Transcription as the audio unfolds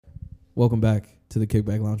Welcome back to the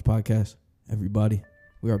Kickback Lounge podcast, everybody.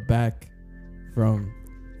 We are back from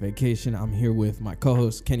vacation. I'm here with my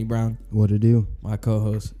co-host, Kenny Brown. What to do? My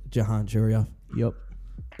co-host, Jahan Juriyov. Yep.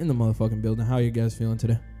 In the motherfucking building. How are you guys feeling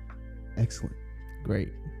today? Excellent. Great.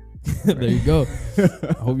 There you go.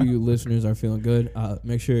 I hope you listeners are feeling good.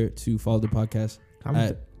 Make sure to follow the podcast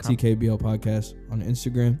at TKBL Podcast on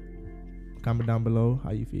Instagram. Comment down below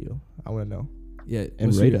how you feel. I want to know. Yeah,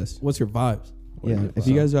 And rate us. What's your vibes? If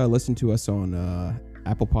you guys listen to us on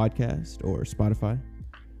Apple Podcast or Spotify,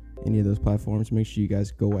 any of those platforms, make sure you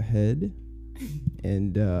guys go ahead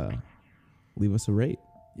and leave us a rate.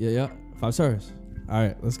 Yeah. 5 stars. All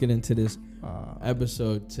right, let's get into this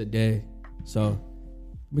episode today. So,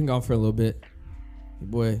 been gone for a little bit. Your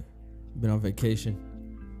boy been on vacation.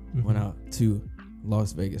 Went out to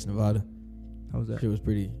Las Vegas, Nevada. How was that? Shit was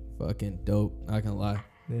pretty fucking dope. Not gonna lie.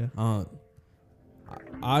 Yeah.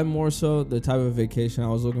 I'm more so the type of vacation I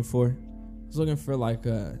was looking for. I was looking for like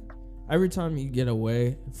every time you get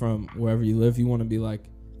away from wherever you live, you want to be like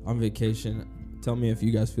on vacation. Tell me if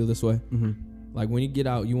you guys feel this way. Mm-hmm. Like when you get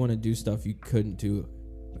out, you want to do stuff you couldn't do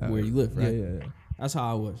where you live, right? Yeah. That's how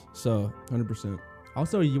I was. So 100%.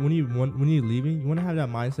 Also, when you're leaving, you want to have that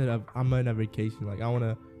mindset of I'm on a vacation. Like I want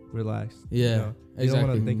to relax. yeah, You know? You exactly. don't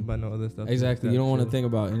want to think about no other stuff. Exactly. You don't want to chill. think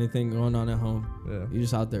about anything going on at home. Yeah. You're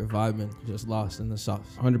just out there vibing, just lost in the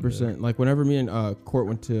sauce. 100%. Like whenever me and Court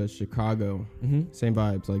went to Chicago, same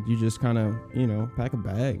vibes. Like you just kind of, pack a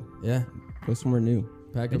bag, Yeah. go somewhere new.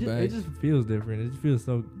 Pack a bag. It just feels different. It just feels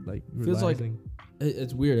so like Feels like- relaxing.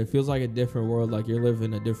 It's weird. It feels like a different world. Like you're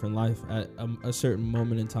living a different life at a certain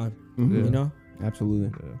moment in time. Mhm. You know?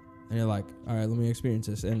 Absolutely. Yeah. And you're like, all right, let me experience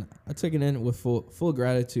this. And I took it in with full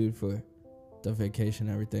gratitude for the vacation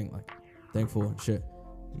and everything. Like, thankful and shit.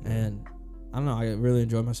 And I don't know. I really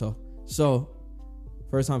enjoyed myself. So,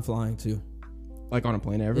 first time flying too. Like on a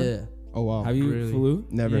plane ever? Yeah. Oh, wow. Have you Really? flew?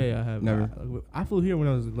 Never. Yeah, I have. Never. I flew here when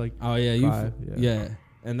I was like Oh yeah, you. 5. Yeah.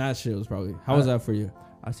 And that shit was probably. How was that for you?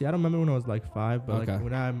 I don't remember when I was like 5, but Okay. like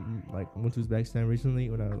when I went to Uzbekistan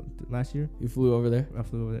recently, last year, You flew over there. I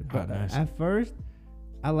flew over there. But nice. at first,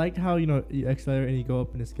 I liked how you accelerate and you go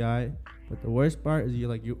up in the sky. But the worst part is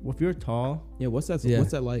if you're tall, Yeah, what's that Yeah.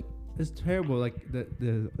 What's that like? it's terrible. Like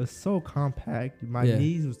it's so compact. My Yeah.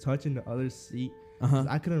 knees was touching the other seat.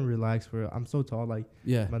 I couldn't relax for it. I'm so tall. Like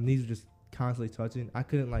Yeah. my knees were just constantly touching. I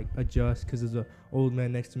couldn't like adjust because there's an old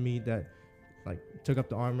man next to me that like took up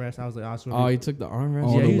the armrest. I was like, Oh, you took the armrest.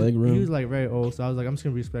 All the he was, leg room. He was like very old, so I was like, I'm just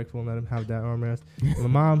gonna be respectful and let him have that armrest. My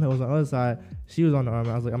mom was on the other side. She was on the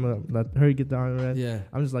armrest. I was like, I'm gonna let her get the armrest. Yeah.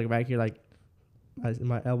 I'm just like right here, like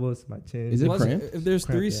my elbows, my chin. Is it Plus, cramped? if there's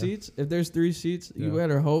Cramped, three seats, you Yeah.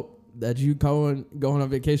 better hope that you going on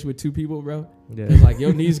vacation with 2 people, bro. Yeah. It's like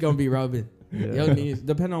your knees gonna be rubbing. Yeah. Your knees,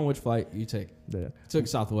 depending on which flight you take. Yeah. Took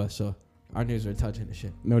Southwest, so our knees were touching the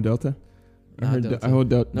shit. No Delta? I Nah, heard Delta. I heard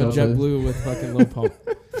No Delta. JetBlue with fucking low pump.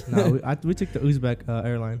 No, we took the Uzbek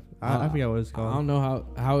airline. I forgot what it's I called. don't know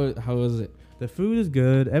how was it? The food is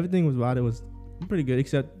good. Everything was about it was pretty good,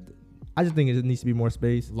 except I just think it needs to be more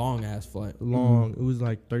space. Long ass flight. Long. It was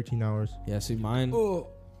like 13 hours. Yeah, see my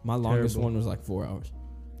longest Terrible. one was like 4 hours.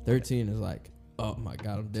 13 is like, oh my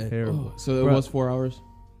god, I'm dead. Terrible. So it Bruh. was 4 hours?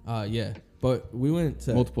 Yeah, but we went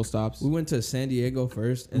to Multiple stops? We went to San Diego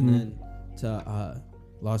first, and Mhm. then to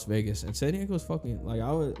Las Vegas. And San Diego's fucking like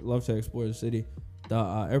I would love to explore the city.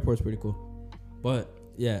 The airport's pretty cool, but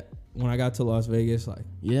yeah, when I got to Las Vegas, like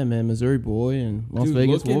Yeah, man. Missouri boy and Las dude,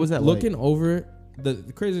 Vegas. looking, What was that looking like? over it, the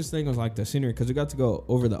craziest thing was like the scenery because we got to go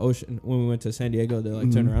over the ocean when we went to San Diego. They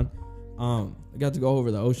like turn around. I got to go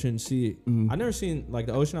over the ocean, see. I never seen like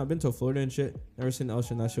the ocean. I've been to Florida and shit. Never seen the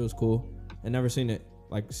ocean. That shit was cool. And never seen it.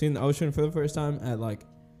 Like seeing the ocean for the first time at like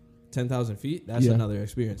 10,000 feet. That's Yeah. another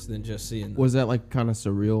experience than just seeing. Was that like kind of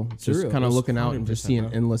surreal? Just Surreal. kind It of was looking out and just 100%, seeing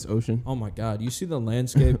bro. endless ocean? Oh my god, you see the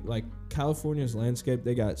landscape, like California's landscape.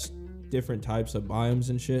 They got different types of biomes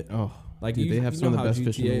and shit. Oh, Like dude, you, they have you some know of the how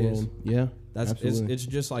best fish in the GTA is. world. Yeah, That's absolutely. it's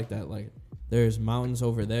just like that. Like there's mountains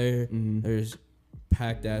over there. There's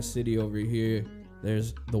packed ass city over here.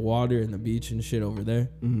 There's the water and the beach and shit over there.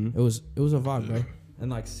 It was a vibe, bro. And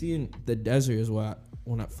like seeing the desert is when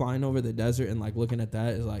I'm flying over the desert and like looking at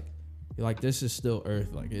that is like you're like this is still Earth.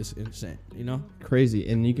 Like it's insane, you know? Crazy.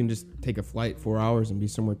 And you can just take a flight 4 hours and be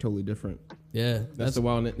somewhere totally different. Yeah, That's the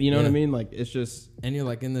wild. You know what I yeah. mean? Like it's just. And you're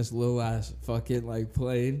like in this little ass fucking like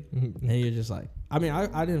plane, and you're just like, I mean,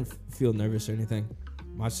 I didn't feel nervous or anything.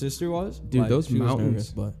 My sister was, Dude, like, those she was mountains.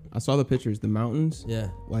 nervous, but I saw the pictures. The mountains. yeah,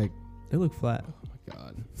 Like, They look flat. oh my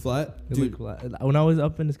god. flat. It Dude, looked flat. When I was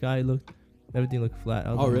up in the sky, everything looked flat.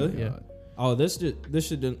 I was Oh, like, really? Yeah. God. oh, this shit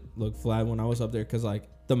didn't look flat when I was up there because like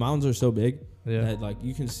the mountains are so big. Yeah. That, like,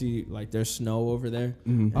 you can see, like, there's snow over there.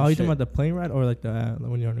 Mhm. Oh, you talking about the plane ride or like the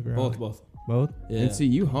when you're on the ground? Both. Both? Yeah. And see,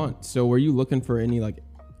 you hunt. So were you looking for any like?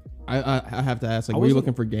 I have to ask. Like, I were you wasn't-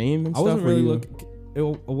 looking for game and I stuff? wasn't really I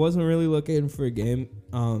I wasn't really looking for a game.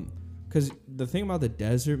 Because the thing about the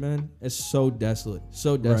desert, man, it's so desolate.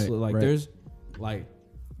 So desolate. Like,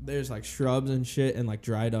 there's like shrubs and shit and like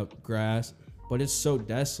dried up grass, but it's so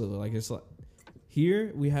desolate. Like, it's like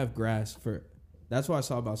here we have grass for. That's what I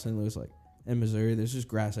saw about St. Louis. Like in Missouri, there's just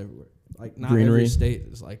grass everywhere. Like not Greenery. every state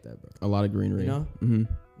is like that, bro. A lot of greenery. You know, Mm-hmm.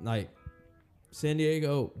 like San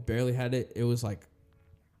Diego barely had it. It was like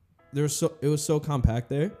it was so compact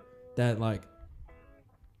there that like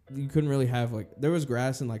you couldn't really have like there was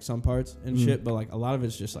grass in like some parts and shit, but like a lot of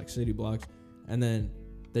it's just like city blocks. And then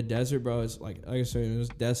the desert, bro, is like I said, it was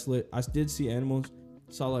desolate. I did see animals,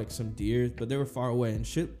 saw like some deer, but they were far away and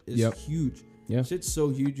shit is huge. Yeah. Shit's so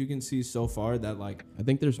huge you can see so far that like I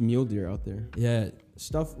think there's mule deer out there. yeah,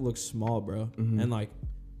 stuff looks small, bro. And like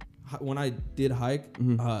when I did hike,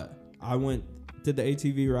 I did the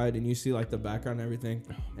ATV ride and you see like the background and everything,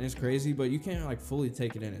 and it's crazy, but you can't like fully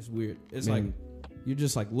take it in. It's weird. It's like you're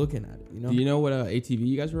just like looking at it, you know. Do you know what ATV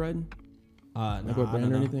you guys were riding? Like what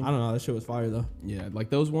brand or anything? I don't know. That shit was fire though. Yeah, like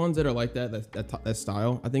those ones that are like that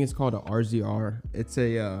style. I think it's called a RZR. It's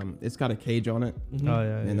it's got a cage on it, Oh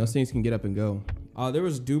yeah. and those things can get up and go. There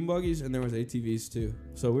was doom buggies and there was ATVs too.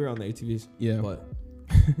 So we were on the ATVs. Yeah. But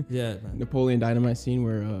yeah, man. Napoleon Dynamite scene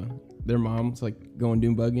where their mom's like going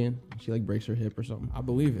doom bugging. She like breaks her hip or something. I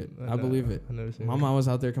believe it. I believe it. I've never seen My that. mom was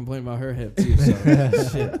out there complaining about her hip too. So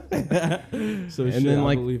shit. So And shit, then, I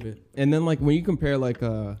like- believe it. And then like when you compare like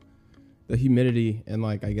the humidity and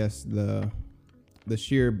like I guess the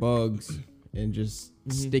sheer bugs and just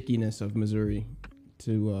stickiness of Missouri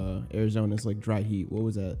to Arizona's like dry heat. What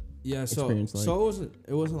was that? Yeah, so experience like? so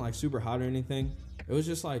it wasn't like super hot or anything. It was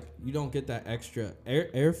just like you don't get that extra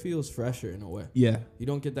air feels fresher in a way. Yeah. You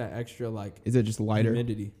don't get that extra like Is it just lighter?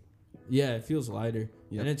 humidity. Yeah, it feels lighter.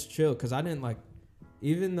 Yep. And it's chill because I didn't like,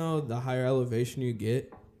 even though the higher elevation you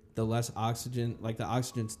get, the less oxygen, like the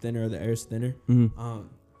oxygen's thinner, the air's thinner.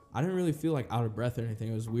 I didn't really feel like out of breath or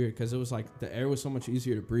anything. It was weird because it was like the air was so much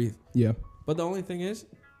easier to breathe. Yeah. But the only thing is,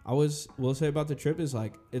 will say about the trip is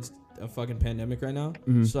like it's a fucking pandemic right now.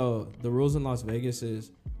 So the rules in Las Vegas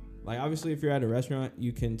is like obviously if you're at a restaurant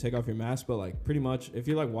you can take off your mask, but like pretty much if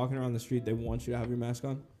you're like walking around the street they want you to have your mask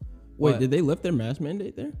on. Wait, But did they lift their mask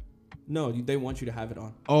mandate there? no, they want you to have it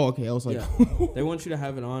on. Oh, okay. I was like, Yeah, they want you to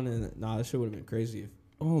have it on, and nah, that shit would have been crazy. If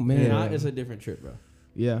oh man. not, it's a different trip, bro.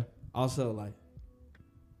 Yeah. Also, like,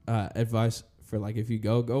 advice for like if you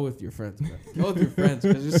go with your friends, bro. Go with your friends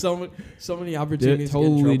because there's so many opportunities.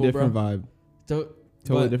 Totally to get in different trouble, vibe. bro.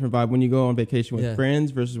 Totally but- different vibe when you go on vacation with Yeah.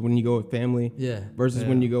 friends versus when you go with family Yeah, versus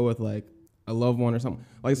when Yeah. you go with like a loved one or something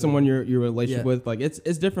like someone you're relationship Yeah. with. Like it's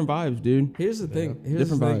different vibes, dude. Here's the thing. Here's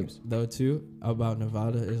Different the thing, vibes. though, too, about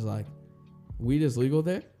Nevada is like weed is legal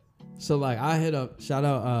there. So like I hit up shout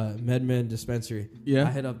out MedMen dispensary. Yeah.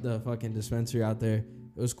 I hit up the fucking dispensary out there.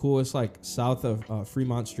 It was cool. It's like south of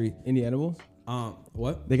Fremont Street. Any edibles?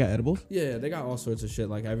 What? They got edibles? Yeah, they got all sorts of shit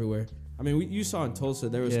like everywhere. I mean, you saw in Tulsa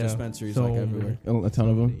there was Yeah, dispensaries so like many. everywhere. Oh, a ton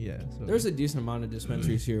of them. Yeah. So There's a decent amount of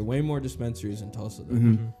dispensaries here. Way more dispensaries in Tulsa. Though.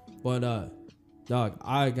 Mm-hmm. But dog,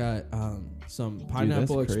 I got some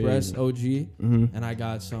Pineapple that's Express crazy. OG, Mm-hmm. and I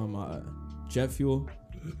got some Jet Fuel,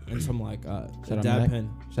 and some like out Dab Mac. Pen,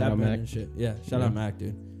 Shout Dab out Pen Mac. and shit. Yeah, shout out Mac,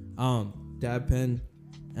 dude. Dab Pen,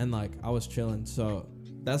 and like I was chilling. So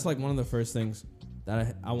that's like one of the first things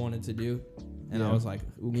that I wanted to do, and I Yeah. was like,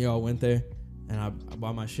 we all went there, and I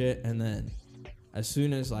bought my shit, and then as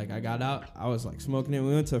soon as like I got out, I was like smoking it.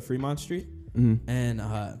 We went to Fremont Street, and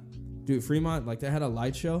dude, Fremont, like they had a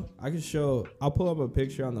light show. I'll pull up a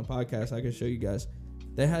picture on the podcast. I can show you guys.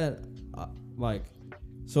 They had like,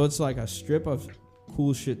 so it's like a strip of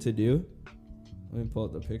cool shit to do. Let me pull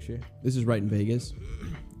up the picture. This is right in Vegas.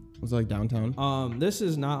 Was it like downtown? This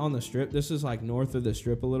is not on the strip. This is like north of the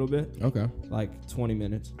strip a little bit, Okay. like 20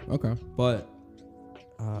 minutes. Okay. But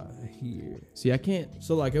here. See, I can't.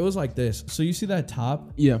 So like it was like this. So you see that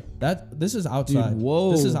top? Yeah. This is outside. Dude,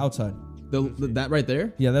 whoa. This is outside. That right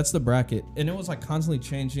there. Yeah, that's the bracket, and it was like constantly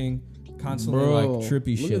changing, constantly Bro, like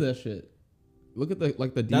trippy shit. Look at that shit. Look at the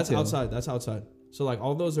detail. That's outside. That's outside. So like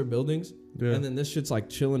all those are buildings, Yeah. and then this shit's like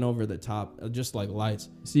chilling over the top, just like lights.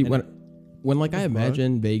 See, And when like I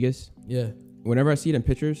imagine Vegas, Yeah, whenever I see it in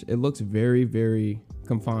pictures, it looks very, very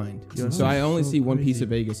confined. Yeah, so I only so see one piece crazy. of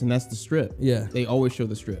Vegas, and that's the strip. yeah. They always show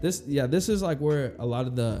the strip. This is like where a lot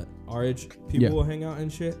of the RH people Yeah. will hang out and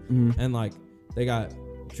shit, and like they got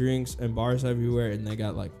drinks and bars everywhere, and they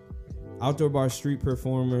got like outdoor bar street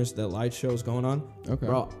performers, the light shows going on. Okay.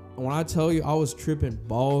 Bro, when I tell you I was tripping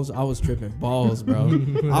balls, bro.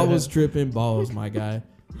 I was tripping balls, my guy.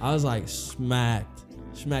 I was like smacked.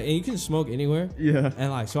 And you can smoke anywhere. Yeah.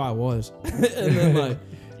 And like, so I was. And then like,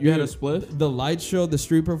 You had a split? The light show, the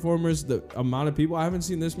street performers, the amount of people. I haven't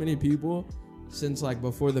seen this many people since like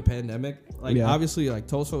before the pandemic. Like obviously like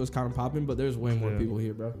Tulsa was kind of popping, but there's way more people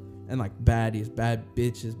here, bro. And like baddies, bad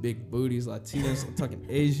bitches, big booties, Latinos. I'm talking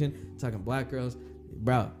Asian, I'm talking black girls.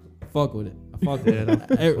 Bro, fuck with it. I fuck with it.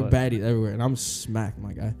 Baddies everywhere. And I'm smacked,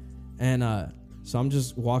 my guy. And so I'm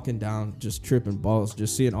just walking down, just tripping balls,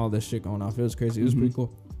 just seeing all this shit going off. It was crazy. It was pretty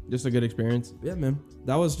cool. Just a good experience. Yeah, man.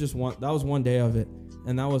 That was one day of it.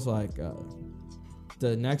 And that was like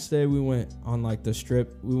the next day we went on like the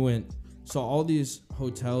strip. So all these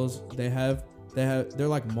hotels they're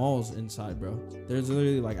like malls inside, bro. There's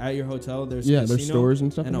literally like at your hotel there's there's stores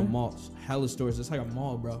and stuff and a mall, hella stores. It's like a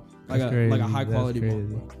mall, bro. Like a high quality mall,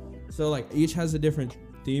 bro. So like each has a different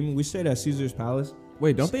theme. We stayed at Caesar's Palace.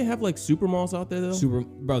 Wait, don't they have like super malls out there though?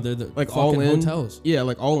 They're the like all in hotels. Yeah,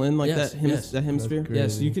 like all in, like yes, that hemisphere.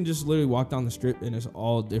 Yes, you can just literally walk down the strip and it's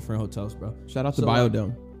all different hotels, bro. Shout out to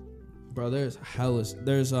Biodome. Bro, there's hellas.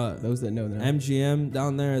 There's those that know that. MGM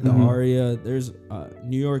down there, the Aria. There's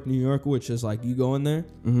New York, which is like you go in there.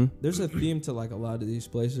 There's a theme to like a lot of these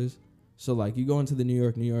places. So like you go into the New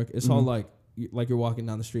York. It's all like you're walking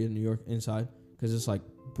down the street in New York inside because it's like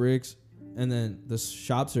bricks, and then the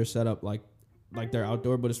shops are set up like they're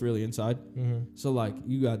outdoor, but it's really inside. So like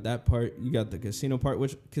you got that part, you got the casino part,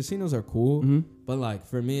 which casinos are cool, but like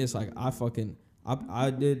for me it's like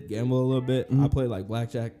I did gamble a little bit. I played like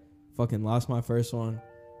blackjack. Fucking lost my first one,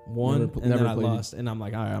 and then I lost, and I'm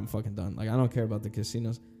like, all right, I'm fucking done. Like I don't care about the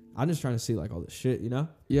casinos. I'm just trying to see like all the shit, you know?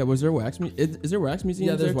 Yeah. Was there wax? Is there wax museums?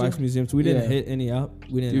 Yeah, there's wax museums. We didn't hit any up.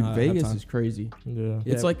 We didn't. Dude, Vegas is crazy. Yeah.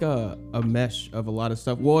 It's like a mesh of a lot of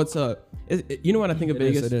stuff. Well, it's you know what I think of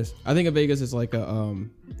Vegas? It is. I think of Vegas as like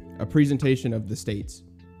a presentation of the states.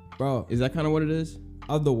 Bro, is that kind of what it is?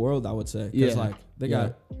 Of the world, I would say. Because like they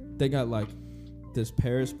got like this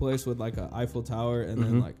Paris place with like an Eiffel Tower, and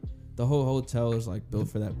then like the whole hotel is like built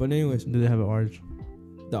for that. But anyways, do they have an arch?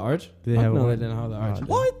 The arch? Did they have no, they didn't have the arch.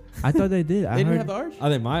 What? I thought they did. They didn't have the arch? Oh,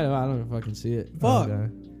 they might have. I don't even fucking see it. Fuck.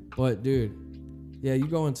 Okay. But dude, yeah, you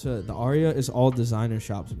go into the Aria. It's all designer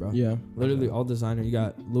shops, bro. Yeah, literally all designer. You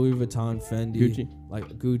got Louis Vuitton, Fendi,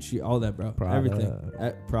 Gucci, all that, bro. Prada.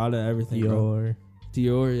 Everything, Prada, everything, Dior.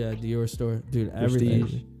 Dior, yeah, Dior store, dude.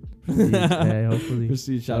 Everything. Prestige. Hey, hopefully.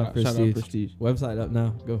 Prestige, shout out Prestige. Website up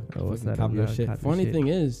now. Go. Website copy your shit. Funny thing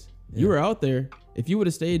is, you were out there. If you would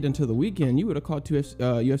have stayed until the weekend, you would have caught UFC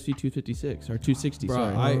 256 or 260. Bro,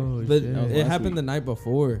 sorry. it happened the night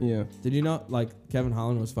before. Yeah. Did you know? Like Kevin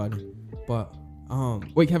Holland was fighting, but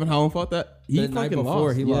wait, Kevin Holland fought that? He the night before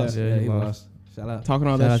lost. he lost. Yeah, he lost. Shout out. Talking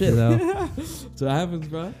all that shit. So that happens,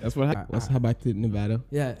 bro. That's what happens. Let's head back to Nevada.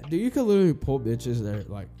 Yeah, dude, you could literally pull bitches there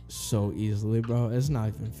like so easily, bro. It's not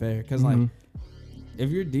even fair. Cause like, if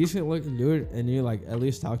you're decent looking dude and you like at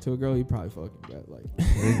least talk to a girl, you probably fucking get like.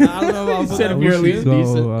 I don't know. You said if you're at least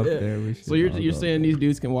decent. There, so you're saying these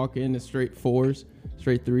dudes can walk in straight 4s,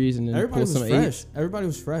 straight 3s, and then everybody pull some was fresh. 8s. Everybody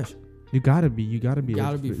was fresh. You gotta be fresh. You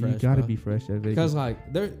gotta be fresh at Vegas. Because like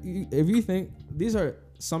if you think these are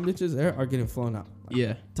some bitches there are getting flown out. Like,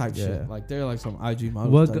 yeah. Type shit. Like they're like some IG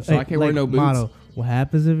models. Type so I can't wear no boots. Model, what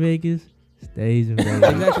happens in Vegas stays in Vegas.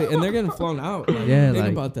 Exactly, and they're getting flown out. Like, think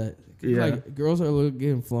about that. Yeah. Like girls are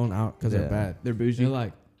getting flown out because they're bad. They're bougie. They're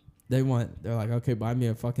like, they're like, okay, buy me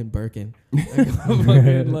a fucking Birkin.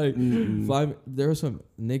 Fucking fly me. There was some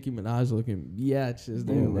Nicki Minaj looking biatches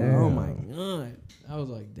there. Like, oh my god, I was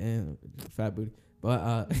like, damn, fat booty.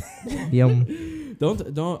 But Yum.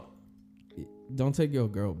 Don't take your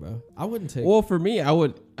girl, bro. I wouldn't take. Well, for me, I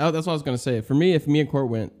would. That's what I was gonna say. For me, if me and Court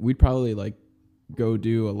went, we'd probably like go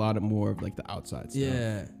do a lot of more of like the outside stuff.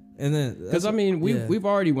 Yeah. And then, because I mean, we've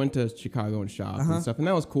already went to Chicago and shopped and stuff, and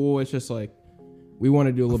that was cool. It's just like we want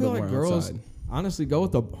to do a little bit more girls, outside. Honestly, go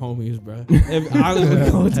with the homies, bro. I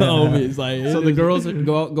would go with the homies. Like, so the girls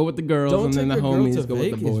go with the girls, and then the homies go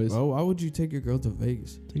with the boys. Bro, why would you take your girl to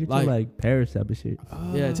Vegas? Take her to like Paris type of shit.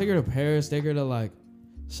 Yeah, take her to Paris. Take her to like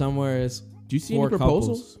somewhere. It's do you see any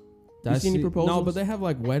proposals? Do you see any proposals? No, but they have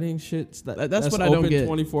like wedding shits. That's what I don't get.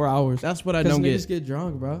 24 hours. That's what I don't get. Niggas get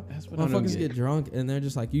drunk, bro. That's what I don't get. Motherfuckers get drunk, and they're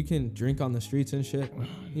just like, you can drink on the streets and shit.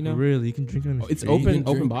 You know? Really? You can drink on the streets? It's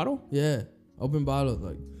open bottle? Yeah, open bottle.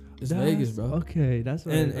 Like, it's Vegas, bro. Okay, that's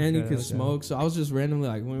what. And you can smoke. So I was just randomly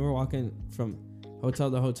like, when we were walking from hotel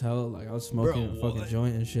to hotel, like I was smoking a fucking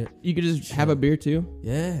joint and shit. You could just have a beer too.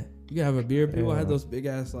 Yeah, you can have a beer. People had those big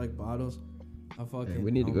ass like bottles. We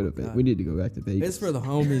need to go to Vegas. We need to go back to Vegas. It's for the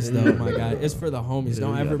homies though, my guy. It's for the homies.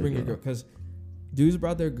 Don't ever bring your girl, because dudes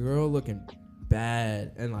brought their girl looking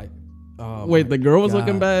bad and like. Wait, the girl was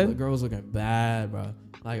looking bad? The girl was looking bad, bro.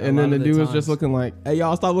 Like, and then the dude was just looking like, "Hey,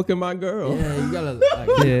 y'all, stop looking at my girl." Yeah, you gotta. Like,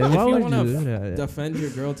 yeah, if why you would want you do to that? defend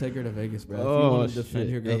your girl, take her to Vegas, bro. If you Oh, want to defend shit.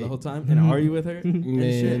 your girl Hey. the whole time and argue with her and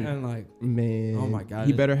shit, and like, Man. oh my God.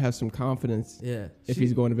 He better have some confidence yeah, if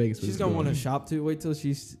he's going to Vegas with she's his gonna girl. want to shop too. Wait till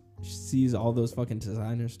she sees all those fucking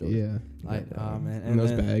designer stores. Yeah. Like, oh man, And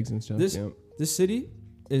those then bags and stuff. This yeah. this city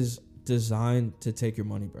is designed to take your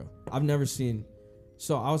money, bro. I've never seen.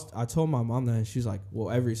 So I told my mom that, and she's like, "Well,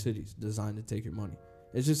 every city's designed to take your money.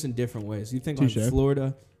 It's just in different ways. You think like Touché.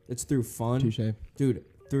 Florida, it's through fun, Touche. dude.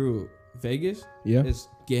 Through Vegas, Yeah. it's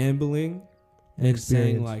gambling and Experience.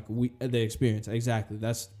 saying like the experience. Exactly,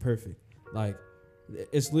 that's perfect. Like,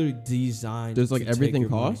 it's literally designed. Does like to everything take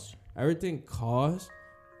your money. cost? Everything costs.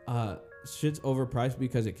 Shit's overpriced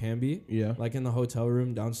because it can be. Yeah. Like in the hotel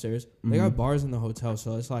room downstairs, they got bars in the hotel,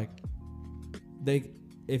 so it's like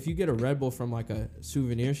if you get a Red Bull from like a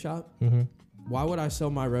souvenir shop, why would I sell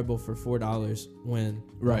my Red Bull for $4 when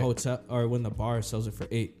the hotel or when the bar sells it for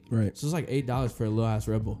 $8? Right. So it's like $8 for a little ass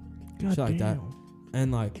Red Bull, God shit like that.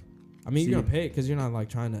 And like, I mean, See, you're gonna pay it because you're not like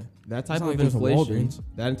trying to. That type not of like there's a inflation. Walgreens.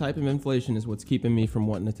 That type of inflation is what's keeping me from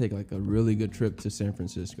wanting to take like a really good trip to San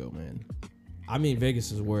Francisco, man. I mean,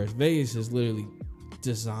 Vegas is worse. Vegas is literally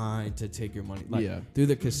designed to take your money, like through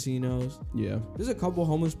the casinos. Yeah. There's a couple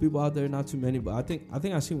homeless people out there, not too many, but I think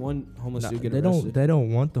I seen one homeless dude get They arrested.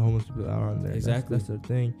 don't want the homeless people out on there. Exactly. That's the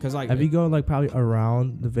thing. Cause like, If you go like probably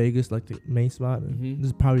around the Vegas, like the main spot,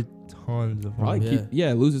 there's probably tons of Probably homeless.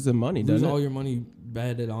 Yeah. it loses some money, lose doesn't all it? your money you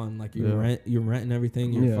betted on like your rent and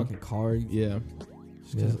everything, your fucking car. Yeah.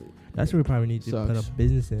 Yeah. That's where we probably need to put Sucks. a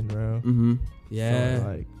business in, bro. Mm-hmm. Yeah. So,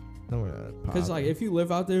 like, don't worry about it. Because like if you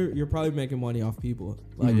live out there, you're probably making money off people.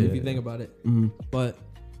 Like if you think about it. Mm-hmm. But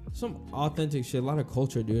some authentic shit, a lot of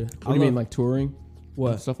culture, dude. What do you mean, like touring?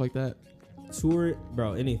 What? Stuff like that? Tour,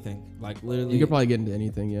 bro, anything. Like literally You could probably get into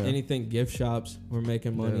anything, yeah. anything, gift shops, we're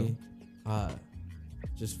making money.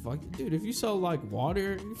 Just fucking, dude, if you sell like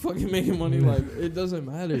water, you fucking making money. Like it doesn't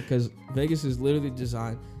matter because Vegas is literally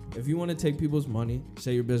designed. If you want to take people's money,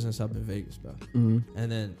 say your business up in Vegas, bro,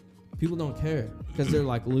 and then people don't care because they're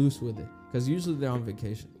like loose with it because usually they're on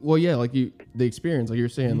vacation. Well, yeah, like the experience, like you're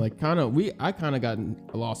saying, like I kind of got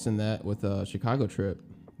lost in that with a Chicago trip,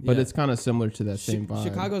 but it's kind of similar to that same vibe.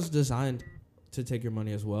 Chicago's designed to take your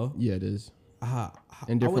money as well. Yeah, it is.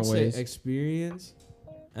 In different ways. Say experience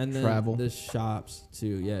and then Travel. the shops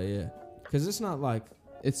too. Yeah. Because it's not like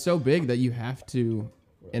It's so big that you have to,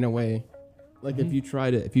 in a way, like if you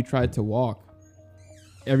tried to walk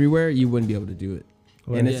everywhere, you wouldn't be able to do it.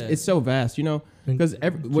 Right. And Yeah. it's so vast, you know, because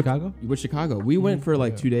Chicago? with Chicago, we went for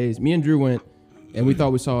like 2 days. Me and Drew went, and we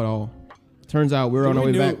thought we saw it all. Turns out we're on our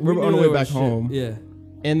way back. We're on our way back home, Yeah.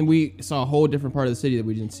 and we saw a whole different part of the city that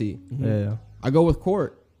we didn't see. Yeah. I go with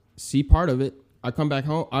Court, see part of it. I come back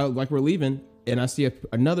home, like we're leaving, and I see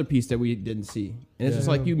another piece that we didn't see. And it's just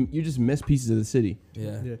like you just miss pieces of the city.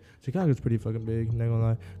 Yeah. Yeah. Chicago's pretty fucking big, not gonna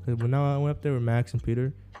lie. Because when I went up there with Max and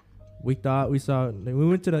Peter, we thought we saw, we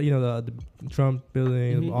went to the Trump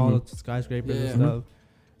building, all the skyscrapers and stuff.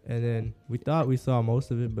 And then we thought we saw most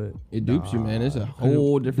of it, but It dupes you, man. It's a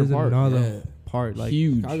whole different there's part. another part, like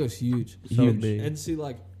Huge. Chicago's huge. so huge. big. And see,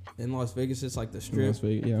 like in Las Vegas, it's like the strip. Las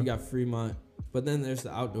Vegas, yeah. You got Fremont, but then there's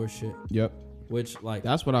the outdoor shit, Yep. which like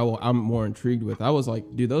That's what I'm more intrigued with. I was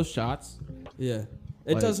like, dude, those shots. yeah,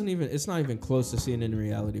 it like- doesn't even. It's not even close to seeing in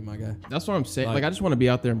reality, my guy. That's what I'm saying. Like- Like I just want to be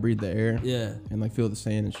out there and breathe the air Yeah, and like feel the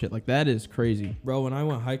sand and shit. Like that is crazy. bro. When I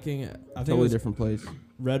went hiking, I think it Totally was different place.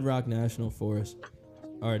 Red Rock National Forest,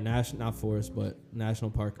 or not forest, but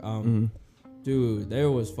national park. Dude,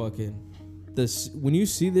 there was fucking this. When you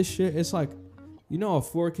see this shit, it's like, you know, a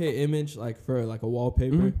 4K image like for like a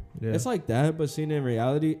wallpaper. Yeah. It's like that, but seen in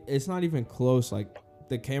reality, it's not even close. Like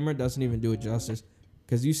the camera doesn't even do it justice,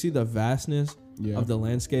 because you see the vastness of the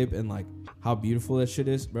landscape and like how beautiful that shit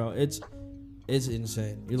is, bro. It's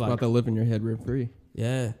insane. You're It's like, about to live in your head rent free.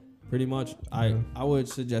 yeah, pretty much. I would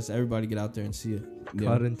suggest everybody get out there and see it.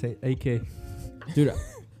 Caught in AK. Dude,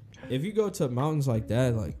 if you go to mountains like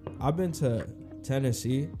that, like I've been to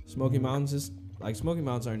Tennessee, Smoky Mountains is like Smoky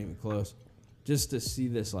Mountains aren't even close, just to see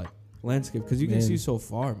this like landscape, because you can see so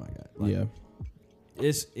far, my guy. Like, Yeah.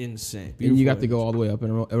 it's insane. And you got to Beautiful go all the way up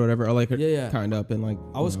and or whatever, or like Yeah. kind of up and like.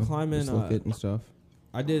 I was climbing, just look it and stuff.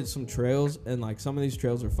 I did some trails, and like some of these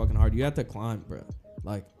trails are fucking hard. You have to climb, bro.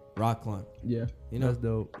 Like rock climb. Yeah. You know? That's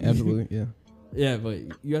dope. Absolutely. Yeah. Yeah, but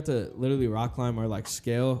you have to literally rock climb or like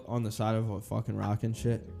scale on the side of a fucking rock and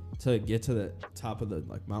shit to get to the top of the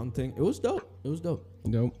like mountain thing. It was dope. It was dope.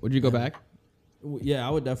 Nope. Would you go back? Yeah, I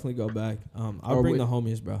would definitely go back. I Or would bring would- the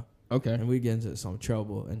homies, bro. Okay. and we get into some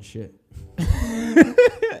trouble and shit.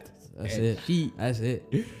 That's it. That's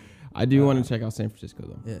it. I do want to check out San Francisco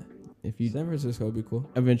though. Yeah. If you San Francisco would be cool.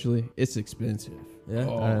 eventually, it's expensive. Yeah.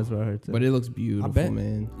 Oh. That's what I heard too. But it looks beautiful, bet.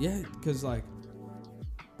 man. Yeah, because like,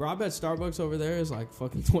 bro, I bet Starbucks over there is like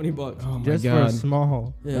fucking $20. Oh my just for god. a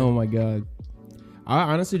small. Yeah. Oh my god. I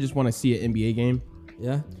honestly just want to see an NBA game.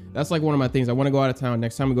 Yeah. That's like one of my things. I want to go out of town.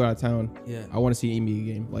 Next time we go out of town, Yeah. I want to see an NBA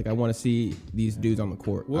game. Like I want to see these dudes on the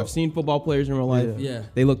court. What- I've seen football players in real life. Yeah.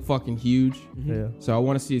 They look fucking huge. Mhm. Yeah. So I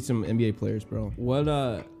want to see some NBA players, bro. What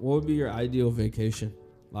would be your ideal vacation?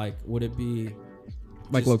 Like, would it be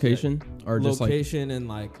Like just, location or just like location and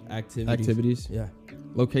like activities? activities. Yeah.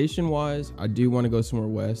 Location wise, I do want to go somewhere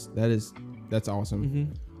west. That's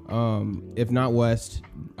awesome. Mm-hmm. If not west,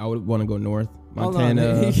 I would want to go north. Hold on,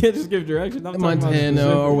 Montana, you can't just give directions. I'm talking about Montana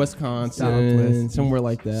or specific. Wisconsin, Southwest. somewhere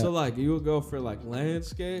like that. So like, you would go for like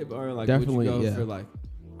landscape or like Definitely, would you go yeah. for like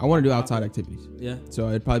I want to do outside activities. yeah? So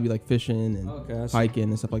it'd probably be like fishing and Okay. I see. hiking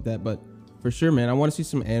and stuff like that. But for sure, man, I want to see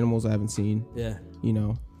some animals I haven't seen. Yeah. You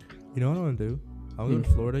know, You know what I want to do? I want to go to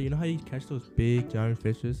Florida. You know how you catch those big giant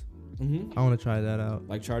fishes? Mm-hmm. I want to try that out.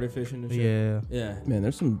 Like charter fishing and shit. Yeah. Yeah. man,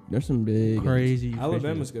 there's some big Crazy.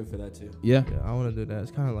 Alabama's fishes. good for that too. Yeah, Yeah, I want to do that.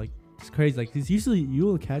 It's kind of like it's crazy. Like, 'cause usually you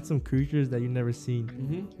will catch some creatures that you've never seen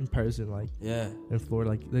Mm-hmm. in person, like Yeah. in Florida.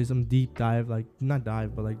 Like, there's some deep dive, like not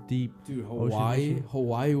dive, but like deep. Dude, Ocean Hawaii. fishing.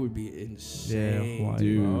 Hawaii would be insane. Hawaii,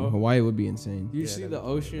 dude, bro. Hawaii would be insane. You Yeah, see that'd the be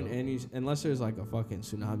ocean dope. and you, unless there's like a fucking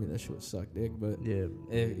tsunami, that shit would suck dick. But Yeah.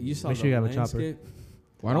 if you saw Make the sure you have a chopper. landscape,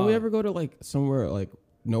 Why don't we Uh, ever go to like somewhere like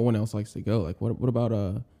no one else likes to go? Like what about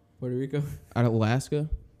Puerto Rico. out of Alaska?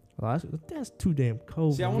 Alaska, that's too damn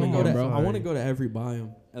cold. See, I bro. want to Come go on, to. bro. I want to go to every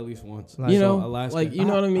biome at least once. Like, You So, know, Alaska. like you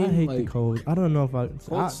know what I mean? I hate Like, the cold. I don't know if I.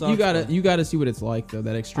 Cold I sucks, you gotta see what it's like though.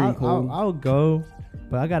 That extreme cold. I'll go,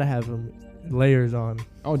 but I gotta have some layers on.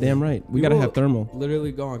 Oh damn right, we You gotta will- have thermal.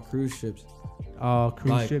 Literally go on cruise ships. Oh, cruise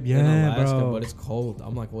Like, ship, in yeah, Alaska, bro. but it's cold.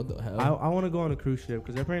 I'm like, what the hell? I want to go on a cruise ship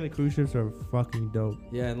because apparently cruise ships are fucking dope.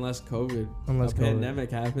 Yeah, unless COVID, Unless a COVID pandemic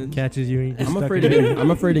happens, catches you, and you get I'm stuck afraid in of it. getting. I'm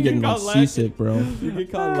afraid of You getting got seasick, bro. you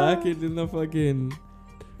get caught lacking in the fucking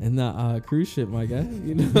in the cruise ship, my guy.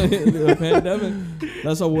 You know, in the pandemic.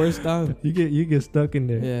 That's the worst time. You get stuck in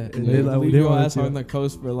there. Yeah, and they leave your want ass you. on the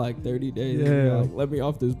coast for like 30 days. Yeah. You're like, let me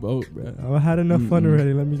off this boat, bro. I had enough fun Mm-mm.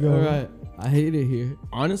 already. Let me go. All right, I hate it here.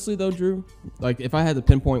 Honestly though, Drew, like if I had to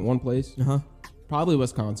pinpoint one place, Uh huh. probably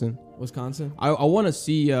Wisconsin. Wisconsin. I want to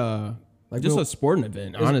see Like just Mil- a sporting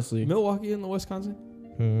event. Is Honestly, Milwaukee in the Wisconsin.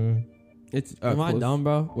 it's Am I close. dumb,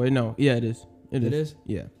 bro? Wait, no, yeah, it is. It is.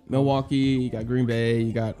 Yeah, Milwaukee. You got Green Bay.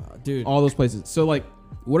 You got Dude. all those places. So like,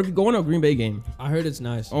 what if you go on a Green Bay game? I heard it's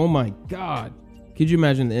nice. Oh my God, could you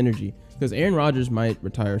imagine the energy? Because Aaron Rodgers might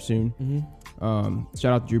retire soon. Mm-hmm.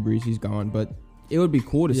 Shout out to Drew Brees, he's gone, but it would be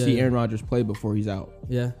cool to Yeah, see yeah. Aaron Rodgers play before he's out.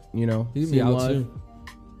 Yeah, You know, he's see gonna be him out live. soon.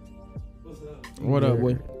 What up,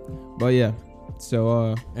 boy? But yeah,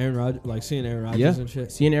 so Aaron Rodgers, like seeing Aaron Rodgers Yeah. and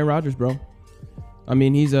shit. seeing Aaron Rodgers, bro. I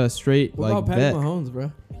mean, he's a straight What like about Patty vet. Mahomes,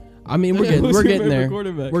 bro? I mean, we're Yeah, getting who's we're your getting favorite there.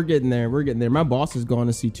 quarterback? We're getting there. We're getting there. My boss has gone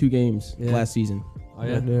to see 2 games Yeah. last season. Oh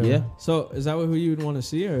yeah. Yeah. So is that who you would want to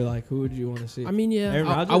see, or like who would you want to see? I mean, yeah. Aaron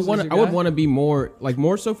I Rodgers is want. your I would guy? want to be more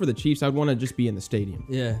so for the Chiefs. I'd want to just be in the stadium.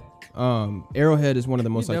 Yeah. Arrowhead is one of the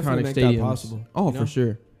most definitely iconic make that stadiums. possible, Oh, you know? for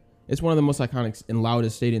sure. It's one of the most iconic and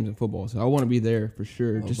loudest stadiums in football. So I want to be there for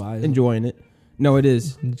sure, Oh, just biased. enjoying it. No, it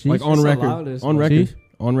is Chiefs? like on It's the record. loudest, On bro. record. Chiefs?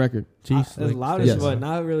 On record. Chiefs. As like, loud as yes. but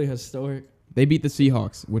not really historic. They beat the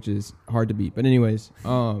Seahawks, which is hard to beat. But anyways,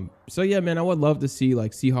 so yeah, man, I would love to see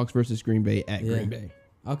like Seahawks versus Green Bay at Yeah. Green Bay,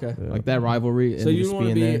 Okay. Yeah. like that rivalry. So and you'd just want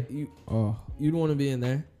to being be there. Oh, you'd want to be in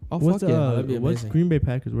there. oh, What's fuck yeah, that'd be what's amazing. Green Bay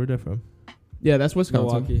Packers? Where they from? yeah, that's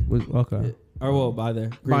Wisconsin. Milwaukee. Okay. Yeah. Or well, by there.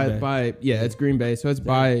 Green Bay. By yeah, it's Green Bay, so it's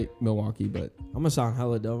by Milwaukee, but I'm gonna sound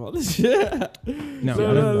hella dumb on this shit. no.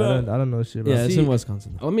 So- I don't know shit about Yeah, it's See- in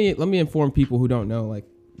Wisconsin. Let me inform people who don't know. Like,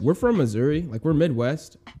 we're from Missouri, like we're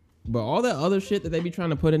Midwest, but all that other shit that they be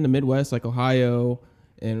trying to put in the Midwest, like Ohio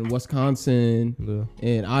and Wisconsin Yeah.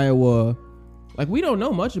 and Iowa, like we don't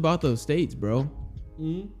know much about those states, bro.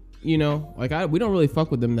 Mm-hmm. You know, like we don't really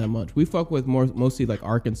fuck with them that much. We fuck with mostly like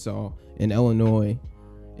Arkansas and Illinois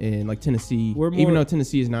and like Tennessee. We're even more- though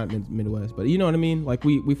Tennessee is not Midwest, but you know what I mean. Like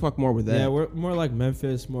we fuck more with that. Yeah, we're more like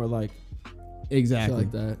Memphis, more like exactly shit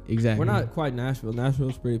like that. exactly. We're not quite Nashville.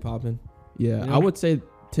 Nashville's pretty popping. Yeah, you know? I would say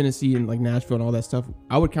Tennessee and like Nashville and all that stuff.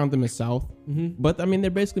 I would count them as South, Mm-hmm. but I mean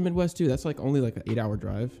they're basically Midwest too. That's like only like an 8-hour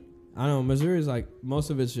drive. I don't know. Missouri's like most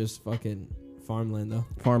of it's just fucking farmland though.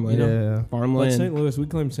 Farmland, Yeah. But farmland. St. Louis, we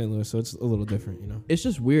claim St. Louis, so it's a little different, you know. It's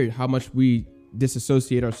just weird how much we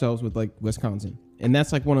disassociate ourselves with like Wisconsin and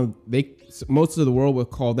that's like most of the world would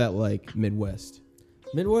call that like Midwest.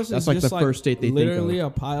 Midwest That's is like just the first state they think of. literally a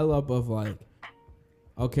pile up of like,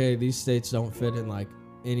 okay, these states don't fit in like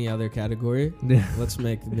any other category. Yeah. Let's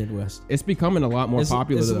make the Midwest. It's becoming a lot more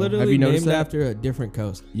popular. It's though. literally Have you noticed named that? after a different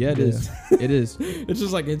coast. Yeah, it is. It is. It's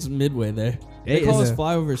just like it's midway there. Hey, They call it's us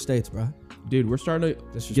flyover states, bro. Dude, we're starting to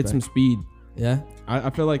Disrespect. get some speed. Yeah. I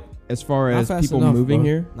feel like as far Not as fast people enough, moving bro.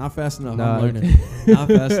 here. Not fast enough. Nah. I'm learning. Not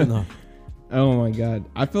fast enough. Oh my god.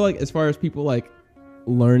 I feel like as far as people like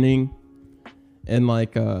learning and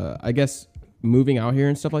like I guess moving out here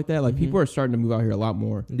and stuff like that, like people are starting to move out here a lot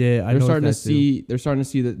more. Yeah, I They're know starting to that too. they're starting to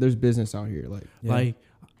see that there's business out here. Like Yeah.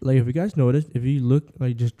 Like if you guys notice, if you look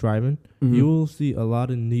like just driving, Mhm. you will see a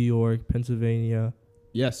lot in New York, Pennsylvania,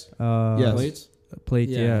 yes. yes. Plates?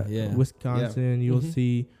 plates, Yeah, yeah, yeah. Wisconsin. You'll Mhm.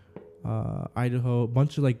 see Idaho, a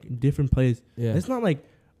bunch of like different places. Yeah. It's not like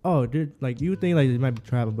they're like you would think like they might be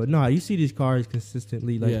traveling, but no, you see these cars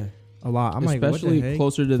consistently like yeah. a lot. I'm like, Especially what the heck?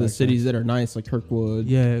 closer to the Facts, cities that are nice, like Kirkwood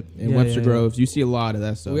Yeah, and Webster Groves. You see a lot of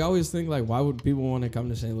that stuff. We always think like, why would people want to come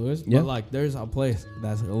to St. Louis? Yeah. But like, there's a place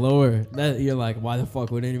that's lower that you're like, why the fuck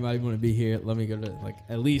would anybody want to be here? Let me go to like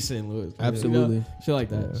at least St. Louis. Absolutely. You know? Shit like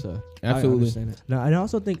that. Yeah. So Absolutely. I understand it. No, I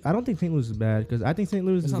also think I don't think St. Louis is bad because I think St.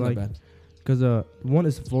 Louis It's is not like that bad. because one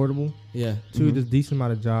is affordable, Yeah. two Mhm. there's decent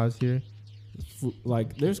amount of jobs here,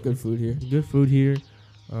 Like, there's good food here. good food here,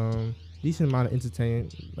 decent amount of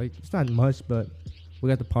entertainment. Like it's not much, but we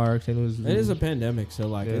got the park. St. Louis. It is a pandemic, so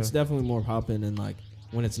like, Yeah. it's definitely more popping than like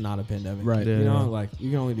when it's not a pandemic. Right. Yeah. You know, like you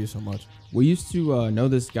can only do so much. We used to know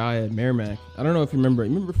this guy at Merrimack. I don't know if you remember.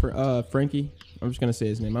 You remember Frankie? I'm just gonna say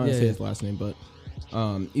his name. I don't Yeah, say yeah. his last name, but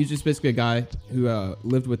he's just basically a guy who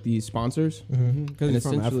lived with these sponsors. Mhm. Because And he's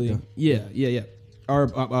from essentially- Africa. Yeah.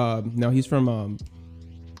 Or no, he's from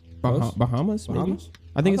Close? Bahamas. Maybe Bahamas?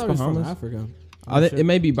 I think thought it's he was from Bahamas. Africa. It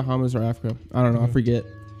may be Bahamas or Africa. I don't know. I Mhm. forget.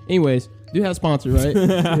 Anyways, do have a sponsor, right?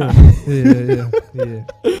 yeah.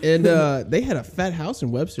 And they had a fat house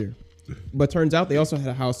in Webster, but turns out they also had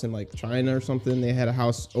a house in like China or something. They had a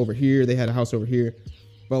house over here. They had a house over here.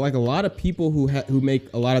 But like a lot of people who make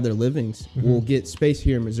a lot of their livings will get space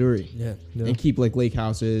here in Missouri Yeah. Yeah. and keep like lake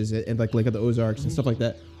houses and like Lake of the Ozarks and stuff like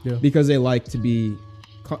that Yeah. because they like to be,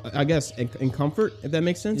 I guess, in comfort, if that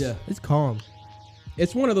makes sense. Yeah. It's calm.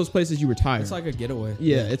 It's one of those places you retire. It's like a getaway.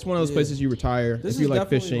 yeah, it's one of those Yeah. places you retire This if you is like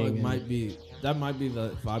definitely fishing. like, and- might be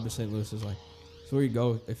the vibe of St. Louis is like, it's where you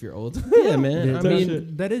go if you're old. yeah, man. Yeah, I that mean,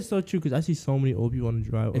 shit- that is so true because I see so many old people on the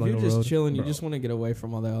drive. If like you're on the just road. chilling, you Bro. just want to get away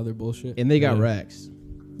from all that other bullshit. and they got Yeah. racks.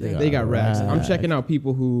 They They got racks. I'm racks. checking out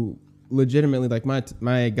people who legitimately like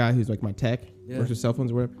my guy who's like my tech Yeah. works with cell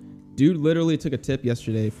phones or whatever. Dude literally took a tip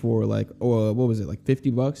yesterday for like what was it, like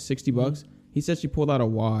 $50, $60? He said she pulled out a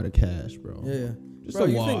wad of cash, bro. Yeah, yeah. Just Bro, a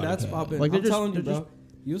you wad think of that's cash. popping? Like, I'm they're telling you, just- bro.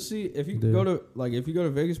 You'll see if you Dude. go to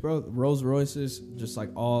Vegas, bro. Rolls Royces, just like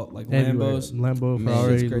all like Everywhere. Lambos. Lambo, Man,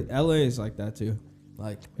 Ferrari. It's great. LA is like that too.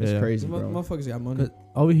 Like It's Yeah. crazy, mo- bro. motherfuckers got money. 'Cause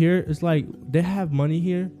over here, it's like they have money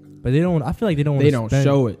here, but they don't. I feel like they don't. They wanna don't spend,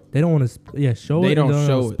 show it. They don't want to. Show They it. don't and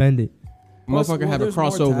show wanna it. Spend it. Plus, Motherfucker have a there's more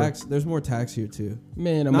crossover. tax- There's more tax here too.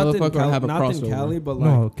 Man, a Not in motherfucker Cali- have a not crossover. in Cali, but like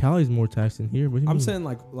No, Cali's more taxed than here. What do you I'm mean? saying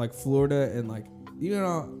like Florida and like you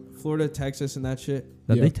know Florida, Texas, and that shit.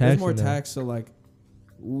 that yeah. they There's tax more in there. tax, so like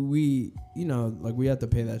we like we have to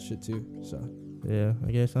pay that shit too. So Yeah,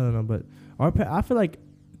 I guess I don't know, but I feel like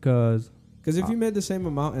because because if you made the same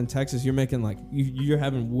amount in Texas, you're making like you're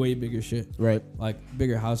having way bigger shit, Right. like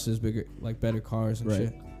bigger houses, bigger like better cars and Right.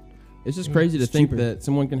 shit. It's just crazy to It's think cheaper. that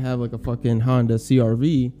someone can have like a fucking Honda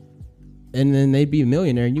CRV and then they'd be a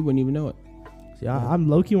millionaire and you wouldn't even know it. see, I'm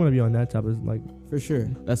low key want to be on that type of like For sure.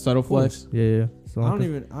 That's subtle flex. yeah. So I I'm don't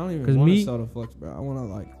even 'cause want me- to sell the flex, bro. I want to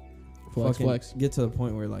like Flex, fucking flex. get to the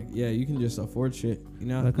point where like yeah, you can just afford shit. You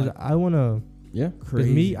know, because like, I wanna. Yeah. Cause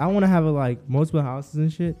crazy. me, I want to have like multiple houses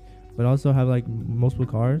and shit, but also have like multiple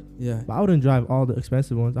cars. yeah, But I wouldn't drive all the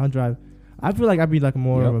expensive ones. I feel like I'd be like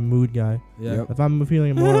more Yep. of a mood guy. yeah. Yep. If I'm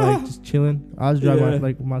feeling more like just chilling, I'll just drive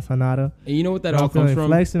Yeah. my Sonata. And you know what that If all I'm feeling comes from?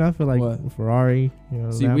 flexing, I feel like What? a Ferrari. You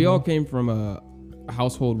know, See, we all Lambo. came from a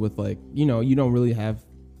household with like, you don't really have.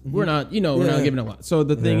 We're not, we're not Yeah. giving a lot. So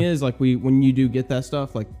the thing Yeah. is, like, when you do get that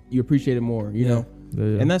stuff, like, you appreciate it more, you Yeah. know.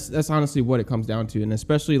 Yeah. And that's honestly what it comes down to. And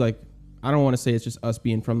especially like, I don't want to say it's just us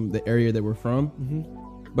being from the area that we're from, Mm-hmm.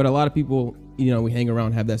 but a lot of people, we hang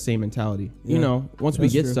around have that same mentality. Yeah. Once we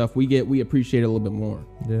That's get true. stuff, we appreciate it a little bit more.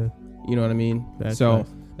 yeah. You know what I mean? Facts, So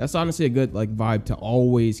facts. that's honestly a good like vibe to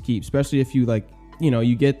always keep, especially if you like,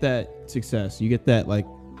 you get that success, you get that like,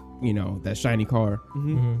 that shiny car.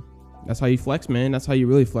 Mm-hmm. Mhm. That's how you flex, man. That's how you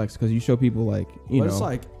really flex because you show people like, But it's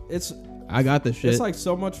like it's I got this shit. it's like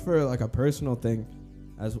so much for like a personal thing,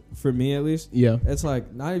 as for me at least. Yeah. It's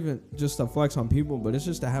like not even just to flex on people, but it's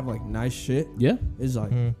just to have like nice shit. Yeah. It's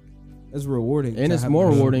like it's rewarding, and it's more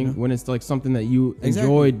rewarding when it's like something that you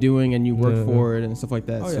enjoy doing and you work for it and stuff like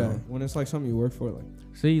that. Oh yeah, when it's like something you work for, like.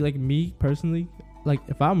 See, like me personally, like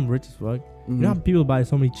if I'm rich as fuck, you know how people buy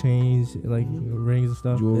so many chains, like rings and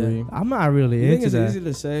stuff, jewelry. Yeah. I'm not really you into think it's that. easy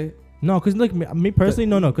to say? No, cause like me personally,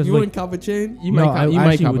 no, cause you like, wouldn't cop a chain. You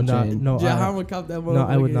might cop a chain. No, yeah, I would cop that. No,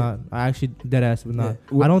 I would not. I actually dead ass would not.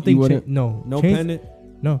 Yeah. I don't think no chains, pendant.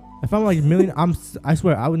 No, if I'm like a million, I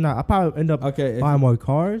swear I would not. I probably end up buying more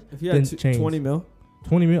cars. If you had 20 mil,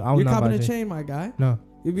 20 mil, I would not buy You're copping a chain, my guy. No.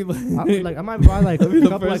 You'd be like, I might buy like a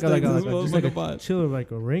couple, like a chill,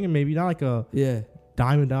 like a ring, and maybe not like a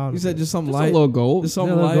diamond down. You said just something light, a little gold, just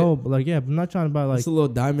something light. Gold, but like I'm not trying to buy like just a little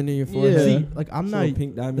diamond in your forehead. Yeah. See, like I'm not.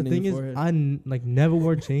 Pink diamond. The thing is, I like never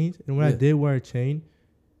wore chains, and when I did wear a chain,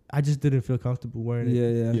 I just didn't feel comfortable wearing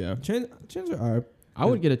it. Yeah. Chains are alright. I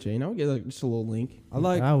would get a chain. I would get like just a little link. I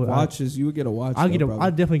like watches. You would get a watch. I'll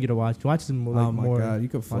definitely get a watch. Watch is more. Like, oh my god, you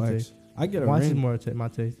could flex. I get a watch ring. Is more my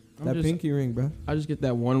taste. That pinky ring, bro. I just get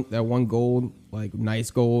that one gold, like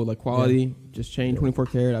nice gold, like quality. Yeah. Just chain 24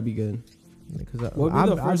 karat. I'd be good. What would be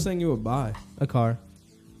the first thing you would buy? A car.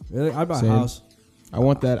 Really? I'd buy a house. I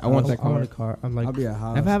want that. I want that car. I want a car. I'm like, I'll be a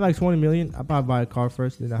house. If I have like 20 million, I'd probably buy a car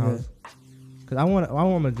first, then a house. Cause I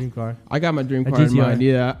want my dream car. I got my dream car in mind.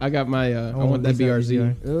 Yeah, I got my. I want that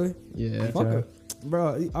BRZ. Really? Yeah. Fuck it.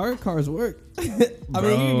 Bro, our cars work. I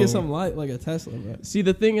mean, you can get something light like a Tesla, bro. See,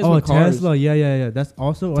 the thing is with cars, Tesla. Yeah. That's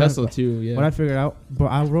also Tesla too. Yeah. What I figured out, but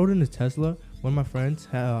I rode in a Tesla. One of my friends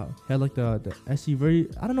had like the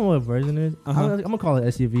SUV. I don't know what version it is. I'm gonna call it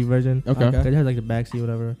SUV version. Okay. It has like the backseat,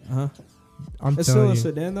 whatever. It's still a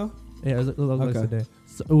sedan though. Yeah, it looks like a sedan.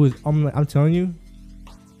 So it was. I'm telling you,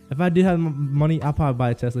 if I did have money, I'd probably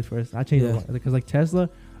buy a Tesla first. I changed it because like Tesla,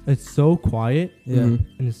 it's so quiet. And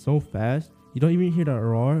it's so fast. You don't even hear the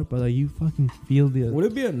roar, but like you fucking feel the. Would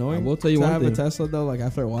it be annoying? I will tell you to one have thing. a Tesla though, like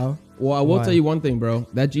after a while. Well, I will tell you one thing, bro.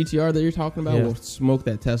 That GTR that you're talking about will smoke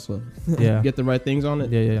that Tesla. Yeah. Get the right things on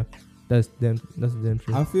it. Yeah. That's damn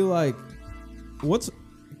true. I feel like,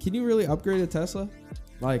 can you really upgrade a Tesla?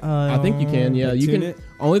 Like, I think you can. Yeah, you can. It?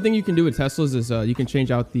 Only thing you can do with Teslas is you can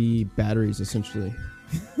change out the batteries essentially.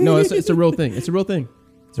 No, it's a real thing. It's a real thing.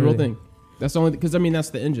 It's a real thing. That's the only because I mean that's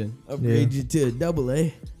the engine. Upgrade you to a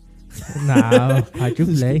AA. Nah, I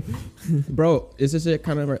play. Bro, is this it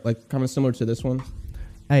kind of similar to this one?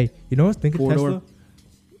 Hey, you know what's thinking Four-door? Tesla?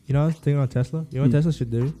 You know what's thinking on Tesla? You know what Tesla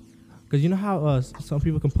should do? Because you know how some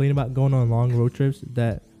people complain about going on long road trips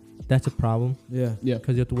that's a problem. Yeah.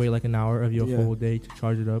 Because you have to wait like an hour of your whole day to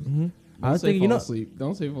charge it up. I was thinking, asleep.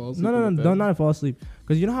 Don't say fall asleep. No, don't not fall asleep.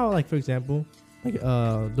 Because you know how like for example, like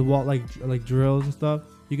the wall like drills and stuff,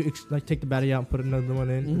 you could like take the battery out and put another one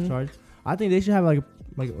in to charge. I think they should have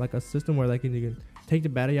like a system where like you can take the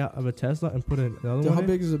battery out of a Tesla and put another one. How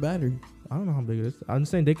big is the battery? I don't know how big it is. I'm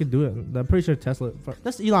just saying they could do it. I'm pretty sure Tesla.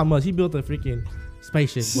 That's Elon Musk. He built a freaking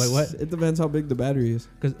spaceship. Wait, what? It depends how big the battery is.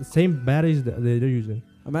 Because the same batteries that they're using.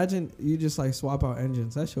 Imagine you just like swap out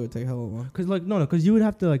engines. That shit would take hella long. Because like no, because you would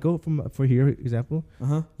have to like go for here example.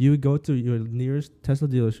 You would go to your nearest Tesla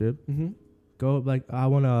dealership. Go like I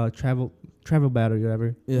want a travel battery or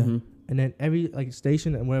whatever. Yeah. And then every like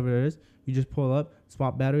station and whatever it is, you just pull up,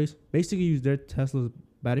 swap batteries. Basically use their Tesla's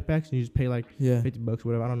battery packs and you just pay like $50,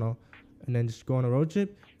 whatever. I don't know. And then just go on a road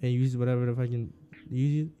trip and use whatever the fucking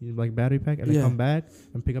use like battery pack and then come back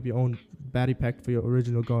and pick up your own battery pack for your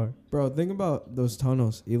original car. Bro, think about those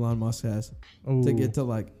tunnels Elon Musk has to get to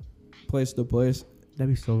like place to place.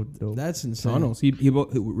 That'd be so dope. That's insane. Tunnels. He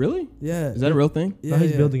really? Yeah. Is that a real thing? Yeah. No,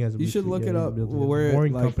 he's building as a You should look it up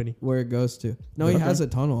where it goes to. No, he has a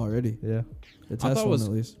tunnel already. Yeah. The Tesla one at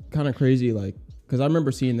least. Kind of crazy, like. Because I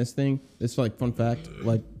remember seeing this thing. It's like fun fact,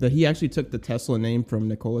 like that he actually took the Tesla name from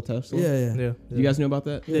Nikola Tesla. Yeah. You guys know about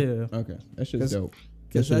that? Yeah. Okay, that shit's dope.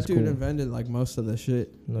 Because that dude invented like most of the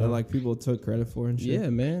shit that like people took credit for and shit. Yeah,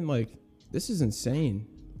 man. Like this is insane.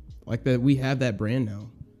 Like that we have that brand now.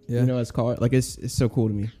 Yeah. You know, it's called like it's so cool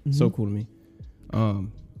to me. So cool to me.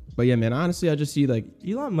 But yeah, man. Honestly, I just see like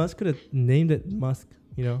Elon Musk could have named it Musk.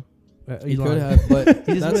 You know. He could have, but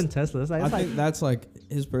he just went Tesla. I think that's like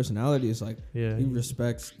his personality is like he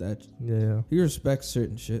respects that. Yeah. He respects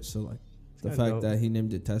certain shit. So like the fact that he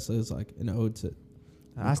named it Tesla is like an ode to.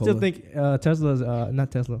 I still think Tesla's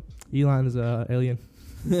not Tesla. Elon is alien.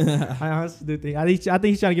 I honestly do think. I think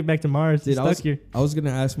he's trying to get back to Mars. Dude, I was gonna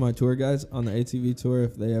ask my tour guys on the ATV tour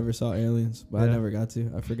if they ever saw aliens, but I never got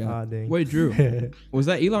to. I forgot. Dang. Wait, Drew, was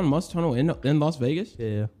that Elon Musk tunnel in Las Vegas?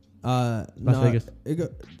 Yeah. Las Vegas.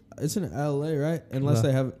 It's in LA, right? Unless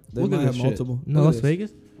they might have multiple. No, Las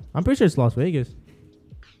Vegas. I'm pretty sure it's Las Vegas.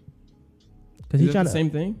 Because Is he's that trying the to same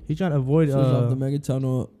thing? he's trying to avoid Switch off the mega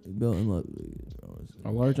tunnel built in.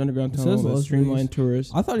 A large underground It says tunnel that Las streamline Vegas.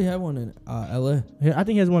 tourists. I thought he had one in L.A. I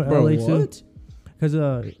think he has one in Bro, LA too. what? Because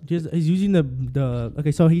he's using the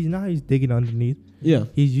okay, so he's digging underneath. Yeah.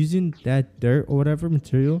 He's using that dirt or whatever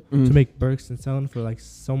material Mhm. to make bricks and selling for like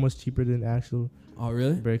so much cheaper than actual Oh,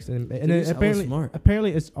 really? bricks. And Dude, then he's hella apparently smart.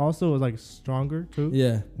 it's also like stronger too,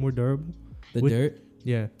 Yeah. more durable. The With- dirt.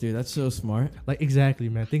 Yeah, Dude, that's so smart. like exactly,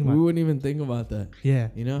 man. Think We about wouldn't even think about that. yeah.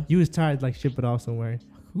 You know? You was tired, like ship it off somewhere.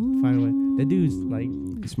 Find a way. That dude's like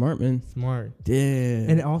He's smart, man. smart, Damn.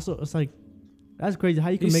 and also it's like that's crazy how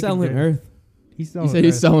you can he's make selling it dirt. Earth. He's You selling. said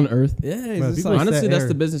he's Earth. selling Earth. Yeah. Bro, He's just people like, say Honestly, that's air.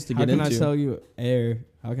 the business to how get can into. I sell you air?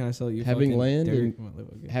 How can I sell you Having fucking land dirt?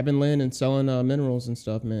 and- Having land and selling minerals and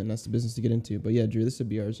stuff, man. That's the business to get into. But yeah, Drew, this is a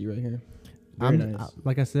BRZ right here. Very nice.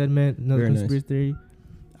 Like I said, man, another Very nice. conspiracy theory.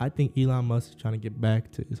 I think Elon Musk is trying to get back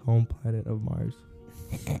to his home planet of Mars.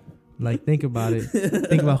 Like, think about it.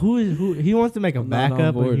 Think about who he wants to make a I'm not on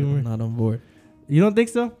backup. board. Of humor. I'm not on board. You don't think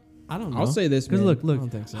so? I don't know. I'll say this, Because man. look, I don't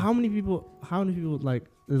think so. how many people like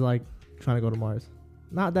is like trying to go to Mars?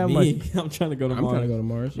 Not that Me, much. I'm trying to go to I'm Mars. trying to go to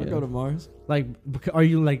Mars. I'll Yeah. go to Mars. Like, are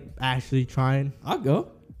you like actually trying? I'll go.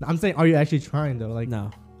 I'm saying, are you actually trying though? Like, No.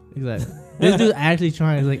 exactly. This dude's actually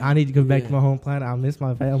trying. He's like, I need to go back to Yeah. my home planet. I miss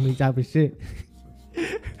my family, type of shit.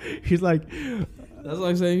 He's like, That's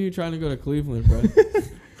like saying you're trying to go to Cleveland, bro.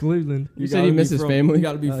 Cleveland. You said gotta he be missed his from- family? You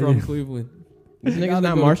got to be Oh, from yeah. Cleveland. This You nigga's gotta not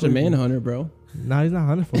go to Martian Cleveland. Manhunter, bro. No, he's not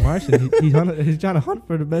hunting for Martian. He's trying to hunt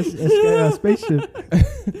for the best spaceship.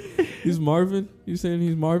 He's Marvin. You saying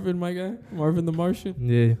he's Marvin, my guy? Marvin the Martian?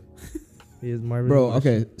 Yeah. He is Marvin. Bro,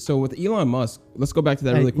 Martian. okay. So with Elon Musk, let's go back to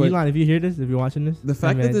that Hey, really quick. Elon, if you hear this, if you're watching this, The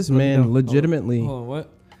fact hey, that this let me man know. legitimately, Hold on,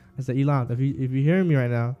 what? I said, Elon, if you hearing me right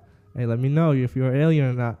now, hey, let me know if you're an alien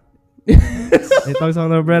or not. Hey, throw some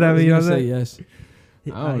little bread at me. He's You know gonna what I'm say saying?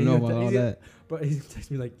 yes. I don't know about all that. But he's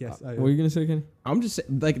texting me like, yes. What are you gonna say, Kenny? I'm just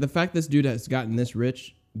like the fact this dude has gotten this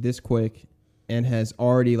rich this quick and has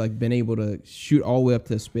already like been able to shoot all the way up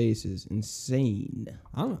to space is insane.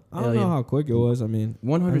 I don't Alien. know how quick it was. I mean,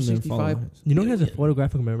 165. You know he has a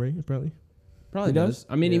photographic memory, apparently. Probably He does? does.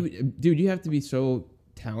 I mean, Yeah. dude, you have to be so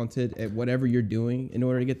talented at whatever you're doing in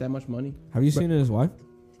order to get that much money. Have you seen his wife,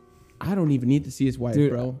 I don't even need to see his wife,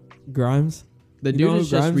 Dude, bro. Grimes, The you dude know is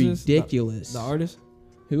who just Grimes is? ridiculous. the artist?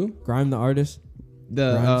 Who? Grime, the artist?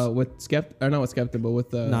 The Grimes? with Skept or not with Skepta, but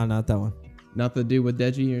with Nah, not that one. not the dude with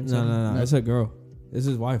Deji or No, something. no. It's a girl. It's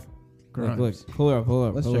his wife. Look, Grimes. pull her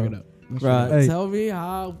up. Let's pull check her it out. Let's Bruh, check it out. Hey. tell me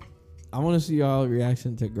how. I want to see y'all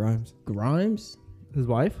reaction to Grimes. Grimes. His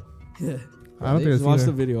wife? Yeah. I don't think I've Just watch seen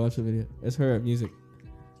the her. video. Watch the video. It's her at music.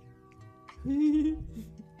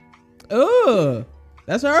 Oh,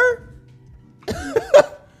 that's her.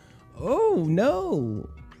 Oh no,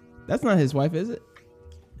 that's not his wife, is it?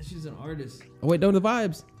 She's an artist. Oh wait, no, the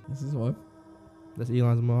vibes. This is his wife. That's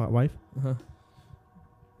Elon's wife. Uh-huh.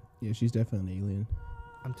 Yeah, she's definitely an alien.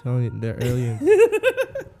 I'm telling you, they're aliens.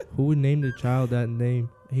 Who would name the child that name?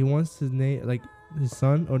 He wants his name, like his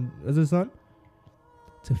son, or is it son?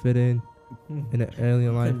 To fit in an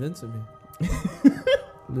alien life. Convincing me.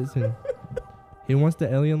 Listen, he wants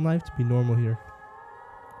the alien life to be normal here.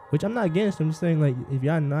 Which I'm not against. I'm just saying, like, if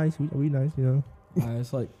y'all nice, we nice, you know.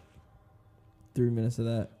 It's like 3 minutes of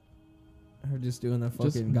that. Her just doing that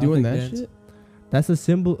Just fucking doing gothic that dance. shit. That's a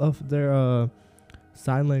symbol of their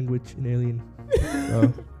sign language in Alien.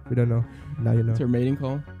 So, we don't know. Now you know. It's her mating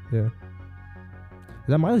call. Yeah. Is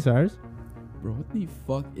that Miley Cyrus? Bro, what the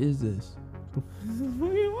fuck is this?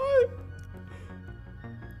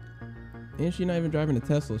 And she not even driving a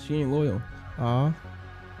Tesla. She ain't loyal. Aw.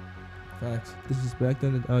 Facts.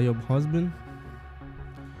 Disrespecting your husband.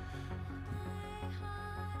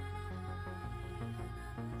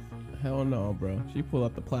 Hell no, bro. She pulled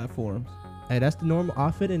up the platforms. Hey, that's the normal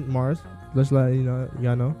outfit in Mars. Let's let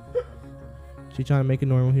y'all know. She trying to make it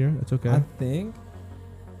normal here. That's okay. I think.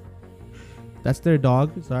 That's their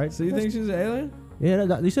dog. Sorry. So you think she's an alien?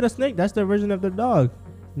 Yeah, you said a snake. That's their version of their dog.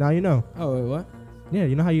 Now you know. Oh wait, what? Yeah,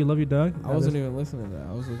 you know how you love your dog? I wasn't even listening to that.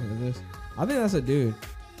 I was looking at this. I think that's a dude.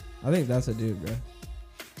 I think that's a dude, bro.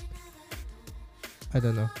 I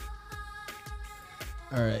don't know.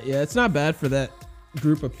 All right, yeah, it's not bad for that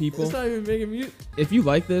group of people. It's not even making music. If you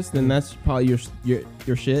like this, then that's probably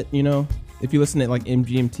your shit. You know, if you listen to like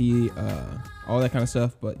MGMT, all that kind of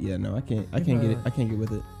stuff. But yeah, no, I can't get it. I can't get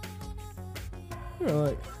with it. You're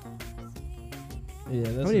like, yeah.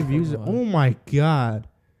 That's How many a views? fucking Oh lot. my god.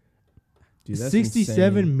 Dude, that's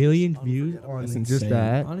 67 insane. million views on That's just insane. I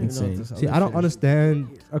that. don't even know what Insane. this See, other I don't shit is.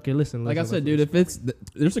 understand. Okay, listen. Like I listen, said, dude, if it's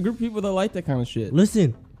there's a group of people that like that kind of shit.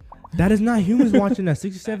 listen. That is not humans watching that.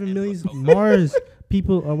 67 million Mars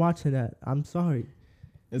people are watching that. I'm sorry.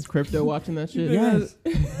 Is crypto watching that shit? Yes.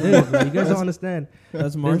 You guys don't understand.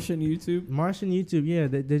 That's Martian YouTube. Martian YouTube, yeah.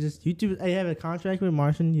 They just YouTube. Hey, have a contract with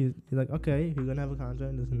Martian. You're like, okay, you're gonna have a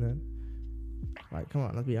contract, this and that. Like, come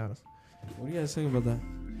on, let's be honest. What do you guys think about that?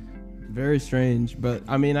 Very strange, but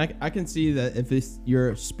I mean, I can see that if it's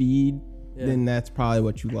your speed, then that's probably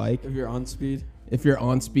what you like. If you're on speed. If you're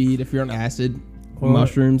on speed, if you're on acid, Or-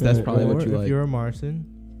 mushrooms, that's probably or what you if like. you're a Martian.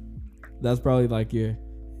 That's probably like your.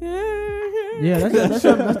 Yeah, that's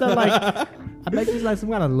not like. I bet it's like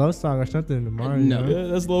some kind of love song or something in the Mars. No. You know? Yeah,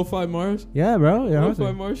 that's lo-fi Mars. Yeah, bro. Yeah, Lo-fi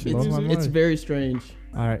honestly. Martian Lo-fi music. Mars. It's very strange.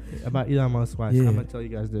 All right, about Elon Musk. Wise, Yeah. I'm gonna tell you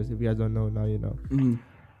guys this. If you guys don't know, now you know. Mm.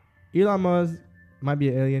 Elon Musk might be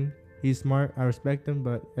an alien. He's smart. I respect him,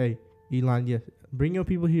 but hey, Elon, yeah, bring your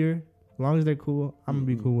people here. As long as they're cool, I'm gonna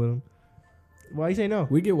be cool with them. Why you say no?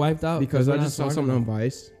 We get wiped out Because we're I not just saw smart something on enough.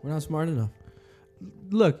 Vice. We're not smart enough.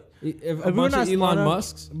 Look, If we're a bunch not of smart Elon enough-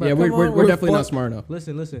 Musks. But Yeah, come we're definitely not smart enough.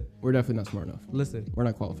 listen. We're definitely not smart enough. We're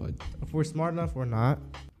not qualified. If we're smart enough or not,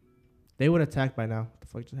 they would attack by now. What the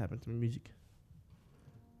fuck just happened to my music?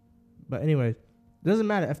 But anyways, doesn't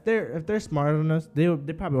matter if they're smarter than us. They're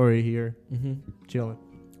probably already here Mm-hmm. chilling.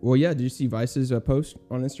 Well, yeah. Did you see Vice's post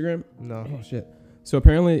on Instagram? No, Oh shit. So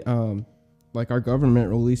apparently, like our government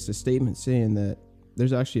released a statement saying that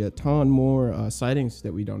there's actually a ton more sightings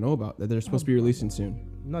that we don't know about that they're supposed to be releasing soon.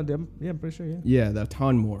 no, yeah, I'm pretty sure. Yeah, Yeah, a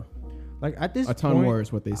ton more. like at this A ton point, more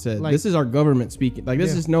is what they said. like- This is our government speaking. Like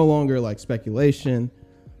this Yeah. is no longer like speculation.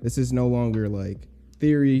 This is no longer like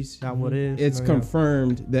theories. not what is. It's no,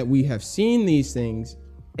 confirmed that we have seen these things,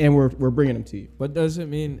 and we're bringing them to you. But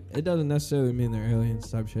it doesn't necessarily mean they're aliens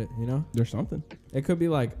type shit, you know? There's something. It could be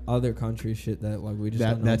like other country shit that like we just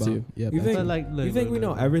That don't know that about. too. Yeah. You that think But too. like, look, you think look, we know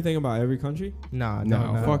look. everything about every country? Nah,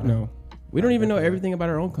 No, fuck no. We don't even know everything about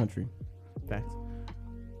our own country. Facts.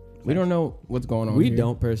 We don't know what's going on. We here.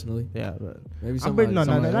 don't personally. Yeah, but Maybe I'm pretty, somebody. not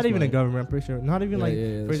else even might. the government. I'm pretty sure. Not even Yeah, like.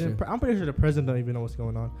 yeah, that's president, true. I'm pretty sure the president don't even know what's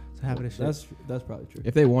going on. So half of this shit. That's probably true.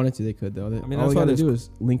 If they wanted to, they could though. I mean, all that's they why gotta there's- do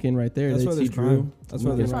is link in right there. that's They why see there's Drew. crime. That's why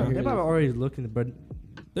Link there's in They're right probably, here. they're probably already looking, but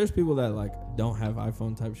There's people that like don't have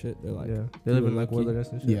iPhone type shit. They're like, yeah, they live in people like lucky. wilderness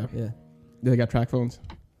and shit. Yeah, yeah, they got track phones.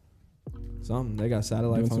 something. They got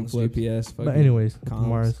satellite Doing some phones, flips. GPS. But fucking anyways, comms.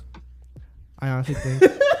 Mars. I honestly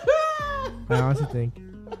think,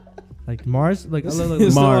 like Mars, like So,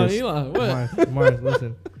 Mars. Elon, what? Mars.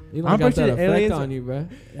 Listen, Elon I'm got pretty that sure effect aliens- on you, bro.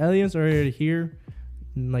 aliens are already here.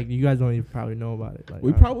 And, like you guys don't even probably know about it. Like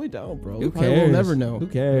We probably don't, bro. Who We probably will cares? never know. Who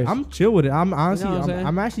cares? I'm chill with it. I'm honestly, You know what I'm saying?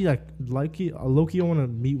 I'm actually like low key. I want to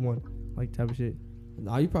meet one, like type of shit.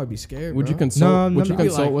 Nah, you probably be scared. Would bro. you consult? No, would no, you no.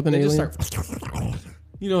 consult Like, with an they just alien? start-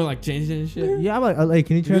 you know, like changing and shit. Yeah, I'm like,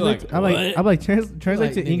 can you You'd be translate? like, I'm like, what? I'm like, translate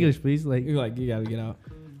like, to nigga. English, please. Like, You're like, you gotta get out.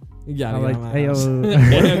 You gotta I'm get like, out my hey, house. yo. I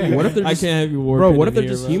can't have you- What if they're I just- can't have you warping Bro, what if in they're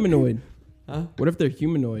here, just bro. humanoid? Huh? What if they're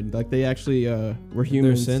humanoid? Like they actually were They're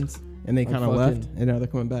humans, synths. and they Like kind of fucking- left, and now they're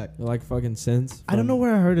coming back. They're like fucking synths. I don't know from-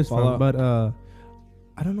 where I heard this Fallout. from, but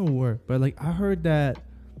I don't know where, but like I heard that,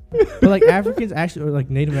 but like Africans actually, or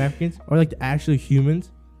like Native Africans, are like the actual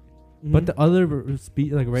humans, but the other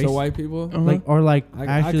like race, so white people. Uh-huh. like or like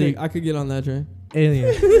actually I could get on that train.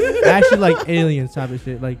 aliens, actually like aliens type of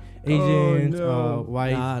shit, like Oh, Asians, no.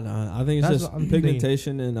 white. Nah. I think it's That's just what I'm thinking.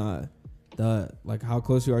 pigmentation and the like how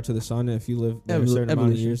close you are to the sun. And if you live there a certain amount of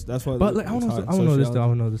Evolution. years, that's what. But like I want to know this though. I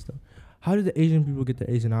want to know this though. How did the Asian people get the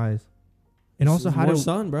Asian eyes? And also, how more did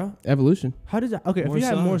sun, bro? Evolution. how does that? Okay, More if you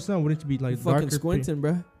had sun. more sun, wouldn't it be like You fucking darker, squinting,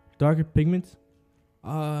 bro. darker pigments?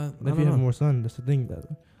 I If don't you have know. more sun, that's the thing.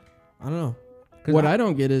 I don't know. What I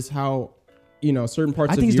don't get is how, certain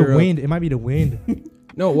parts I of think it's Europe. the wind. It might be the wind.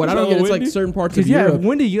 No, what I don't So get is like windy? certain parts of Because yeah, Europe.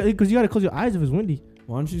 windy. Because you gotta close your eyes if it's windy.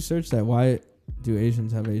 Why don't you search that? Why do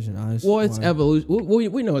Asians have Asian eyes? Well, it's Why? evolution.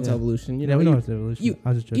 We know it's Yeah. evolution. You Yeah, know, we know you, it's evolution. you- I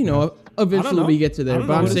was just joking. eventually know. we get to I there. don't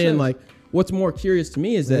But know I'm what it saying says. like, what's more curious to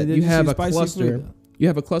me is that They you just have use a spicy cluster. food. You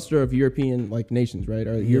have a cluster of European like nations, right,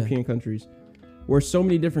 or Yeah. European countries, where so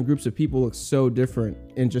many different groups of people look so different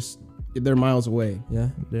and just they're miles away. Yeah.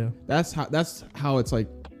 yeah. That's how it's like,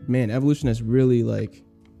 man, evolution has really like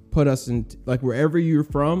put us in like wherever you're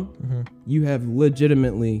from, Mm-hmm. you have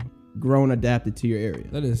legitimately grown adapted to your area.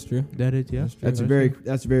 That is true. That is yeah. That's true.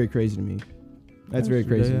 That's very crazy to me. That's very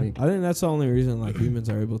true, crazy yeah. to me. I think that's the only reason like humans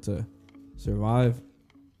are able to survive.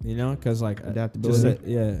 You know, because like Adaptability.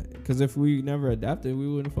 because if we never adapted, we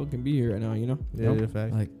wouldn't fucking be here right now. You know, Yeah, Nope. yeah,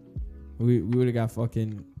 fact. like we would have got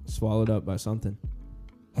fucking swallowed up by something.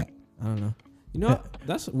 I don't know. You know,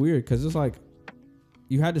 that's weird because it's like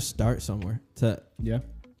you had to start somewhere to Yeah.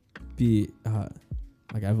 be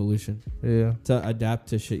like evolution. Yeah. To adapt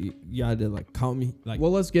to shit, you gotta like count me. Like,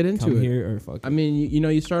 Well, let's get into come it. here or fuck. I mean,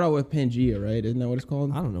 you start out with Pangea, right? Isn't that what it's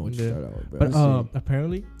called? I don't know what you Yeah. start out with, bro. But Let's see.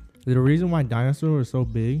 apparently, the reason why dinosaurs are so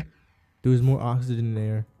big, there was more oxygen in the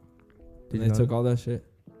air. and you they know took that? all that shit.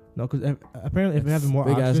 No, because apparently if they have more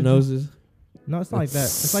Big oxygen, ass noses. No, it's not like that.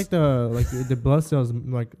 It's like the blood cells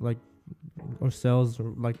like or cells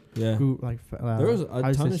or like Yeah. grew like There was a how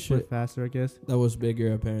you ton say of split shit. faster, I guess. That was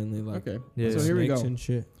bigger apparently. Like, Okay. Yeah. So here we snakes go. and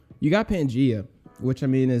shit. You got Pangea, which I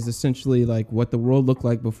mean is essentially like what the world looked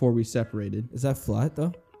like before we separated. Is that flat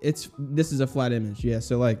though? This is a flat image, yeah.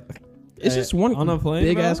 So like, it's just one on a plane,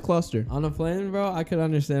 big bro? ass cluster. On a plane, bro. I could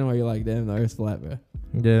understand why you're like, damn, the Earth's flat, bro.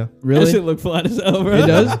 Yeah. That Really? shit look flat as hell, bro. It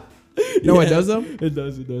does? No, it Yeah. does though. It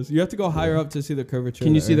does. It does. You have to go higher up to see the curvature.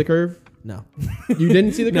 Can you of see the Earth. curve? No. You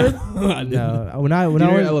didn't see the curve? No, I didn't. No, when I Do you know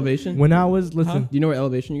was what elevation? when I was listen, Do you know what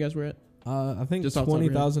elevation you guys were at? I think Just off the top of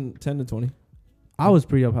your head. 20,000, 10 to 20. I was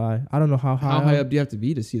pretty up high. I don't know how high. How high up do you have to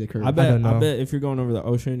be to see the curve? I bet. don't know. I bet if you're going over the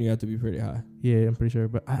ocean, you have to be pretty high. Yeah, I'm pretty sure,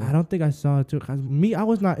 but I don't think I saw it too. 'Cause I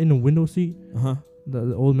was not in the window seat. Uh huh.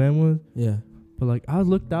 The old man was, Yeah. but like I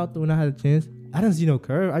looked out when I had a chance. I didn't see no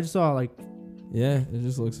curve. I just saw like Yeah. It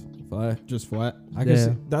just looks flat. Just flat. I can Yeah.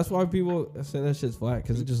 see. That's why people say that shit's flat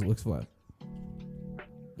because it just looks flat.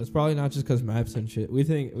 It's probably not just because maps and shit. We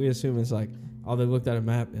assume it's like, oh, they looked at a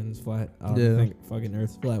map and it's flat. Oh, Yeah. they think fucking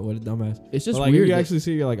Earth's flat. What a dumbass. It's just But like, weird. if you that- actually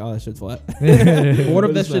see, you're like, oh, that shit's flat. But what if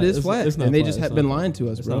But that it's shit not. is It's- flat it's not and they flat. just It's have not been flat. lying to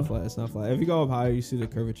us, It's bro? not flat. It's not flat. If you go up higher, you see the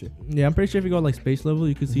curvature. yeah. I'm pretty sure if you go like space level,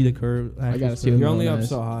 you can see the curve. I gotta actual see it curve. with You're my only own up eyes.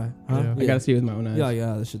 so high. Huh? Yeah. I gotta see it with my own eyes.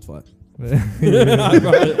 Yeah, that shit's flat.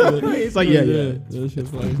 It's like, yeah. That shit's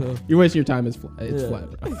flat as hell. You're wasting your time. It's flat. It's Yeah.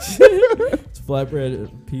 flat, bro. It's flatbread,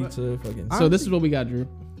 pizza, fucking. So this is what we got, Drew.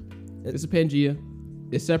 It's a Pangea.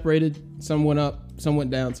 It's separated. Some went up, some went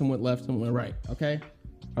down, some went left, some went right. Okay?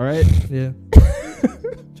 All right? Yeah.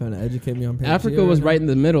 Trying to educate me on Pangea Africa was now. right in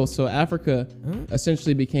the middle, so Africa Huh?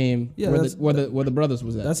 essentially became Yeah, where the brothers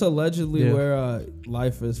was at. That's allegedly Yeah. where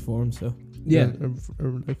life is formed. So yeah.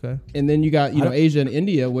 Okay. And then you got, I don't- Asia and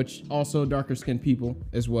India, which also darker skinned people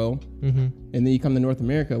as well. Mm-hmm. And then you come to North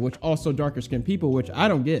America, which also darker skinned people, which I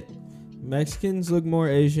don't get. Mexicans look more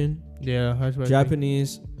Asian. Yeah. That's what I think.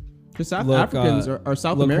 Japanese Because South Look, Africans are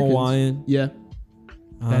South look Americans. Hawaiian. Yeah.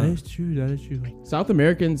 That is true. That is true. South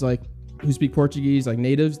Americans, like, who speak Portuguese, like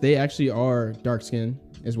natives, they actually are dark skinned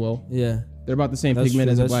as well. Yeah. They're about the same That's pigment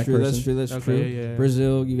true, as a that's black true, person. That's true. That's Okay, true. yeah.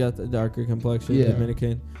 Brazil, you got the darker complexion. Yeah.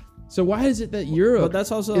 Dominican. So why is it that Europe But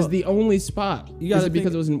that's also is the only spot? You gotta is it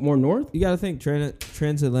because think- it was more north? you got to think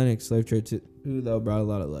transatlantic slave trade too. Though brought a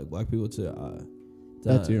lot of like black people to.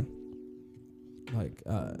 That too. Like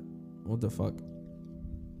what the fuck?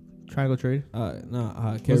 Triangle trade.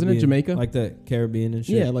 Caribbean. Wasn't it Jamaica? Like the Caribbean and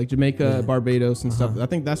shit. Yeah, like Jamaica, Yeah. Barbados, and stuff. Uh-huh. I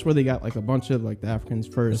think that's where they got like a bunch of like the Africans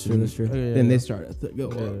first. That's true. That's true. Then they started to go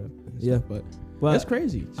Yeah. up. Yeah. But But that's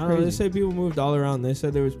crazy. It's I don't know. They crazy. say people moved all around. They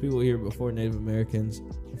said there was people here before Native Americans,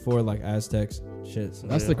 before like Aztecs, shit. So.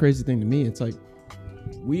 That's the crazy thing to me. It's like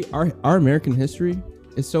our American history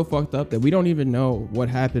is so fucked up that we don't even know what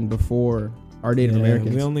happened before our Native Yeah,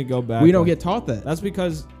 Americans. We only go back. We don't like- get taught that. That's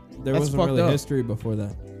because there That's wasn't fucked really up. history before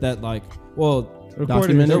that. That like, well,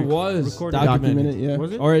 Documented. there was Recorded. documented, Yeah.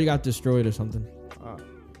 Was it? or it got destroyed or something.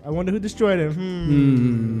 I wonder who destroyed him.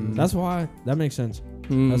 Hmm. That's why. That makes sense.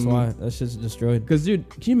 That's why that shit's destroyed. Because, dude,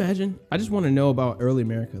 can you imagine? I just want to know about early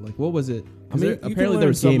America. Like, what was it? I mean, Apparently there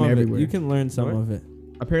was game everywhere. You can learn some What? of it.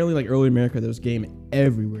 Apparently, like early America, there was game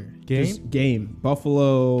everywhere. Game? Just game.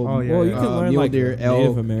 Buffalo. Oh, yeah, Well, you yeah. can learn mule like deer, Native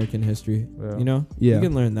elk. American history. Yeah. You know, Yeah. you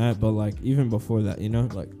can learn that, but like even before that, you know,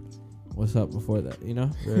 like what's up before that, you know?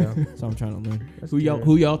 Yeah. So I'm trying to learn. That's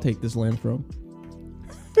Who y'all take this land from?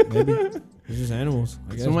 Maybe it's just animals.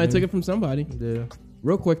 I guess, Somebody maybe. took it from somebody. Yeah.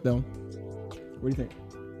 Real quick though. What do you think?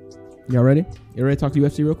 Y'all ready? You ready to talk to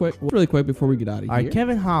UFC real quick? Really quick before we get out of All here. right,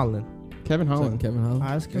 Kevin Holland. Kevin What's up, Holland. Kevin Holland. All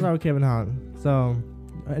right, let's start with Kevin Holland. So,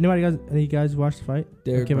 any of you guys watch the fight?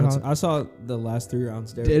 Derek Kevin Brunson. Holland. I saw the last 3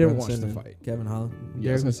 rounds. Derek Didn't Brunson watch the and fight. Kevin Holland.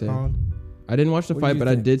 Yeah, I was gonna say. Holland. I didn't watch the What did fight, you but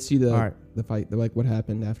I think? did see All right. the fight, like what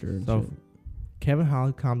happened after. and So, shit. Kevin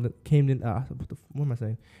Holland came in. What am I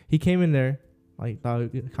saying? He came in there like thought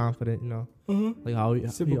he was confident, you know, like how he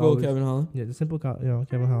Typical always, Kevin Holland. Yeah, the simple,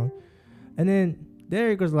 Kevin Holland. And then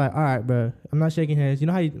Derek was like, "All right, bro, I'm not shaking hands. You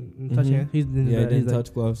know how you touch Mhm. hands? He's Yeah, he he's didn't like,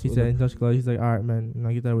 touch gloves. He said he touched gloves. He's like, "All right, man,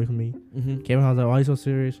 get that away from me." Mm-hmm. Kevin Holland's like, "Why are you so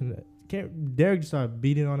serious?" And Derek just started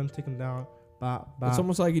beating on him, taking him down. Bop, bop. It's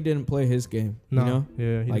almost like he didn't play his game. no, You know,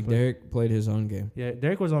 yeah, he like didn't play. Derek played his own game. Yeah,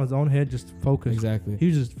 Derek was on his own head, just focused. Exactly. He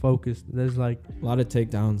was just focused. There's like A lot of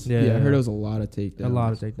takedowns. yeah, I heard it was a lot of takedowns. a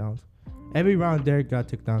lot of takedowns. Every round, Derek got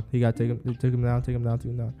took down. He took him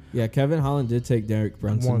down. Yeah, Kevin Holland did take Derek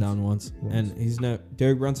Brunson down once. And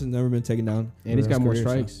Derek Brunson's never been taken down. And he's got more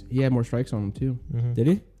strikes. So. He had more strikes on him too. Mm-hmm. Did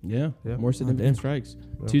he? Yeah. More significant strikes.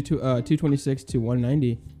 Yeah. 226 to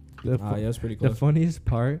 190. Yeah, that's pretty close. The funniest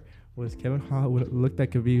part was Kevin Holland looked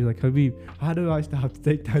at Khabib like, Khabib, how do I stop to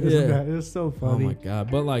take down this and that? It was so funny. Oh my god!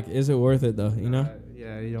 But like, is it worth it though? You know?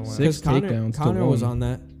 Yeah, you don't want. Six takedowns. Connor was on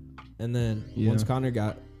that, and then once Connor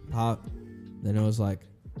got popped, then it was like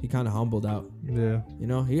he kind of humbled out. Yeah. You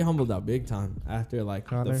know, he humbled out big time after like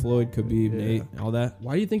Connor? the Floyd, Khabib, Nate, all that.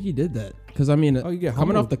 Why do you think he did that? Because I mean,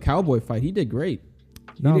 coming off the Cowboy fight, he did great.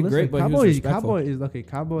 No, he did great, but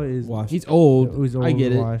Cowboy is washed. He's old. Old. I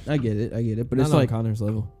get washed. it. I get it. But not it's like Connor's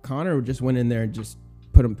level. Connor just went in there and just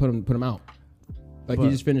put him out. Like he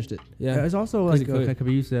just finished it. Yeah. It's also like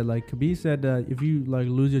Khabib said. Like Khabib said that if you like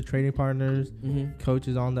lose your training partners,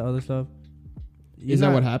 coaches, on the other stuff. Is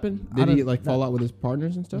that what happened? Did he like fall out with his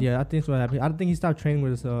partners and stuff? Yeah, I think that's what happened. I don't think he stopped training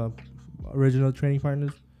with his original training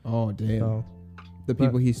partners. Oh damn. So, the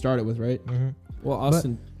people he started with, right? Mm-hmm. Well,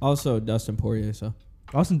 Dustin Poirier. So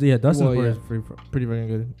Dustin Poirier is pretty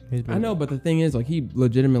fucking good. I know, but the thing is, like, he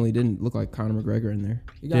legitimately didn't look like Conor McGregor in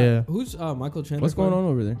there. Who's Michael Chandler? What's going on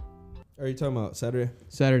over there? Are you talking about Saturday?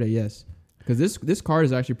 Saturday, yes. Because this card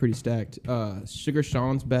is actually pretty stacked. Sugar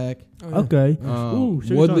Sean's back. Oh, yeah. Okay.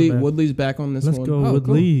 Woodley's back on this one. Let's go,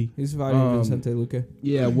 Woodley. Cool. He's fighting Vicente Luque.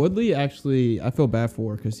 Yeah, Woodley actually, I feel bad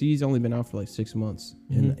for because he's only been out for like 6 months.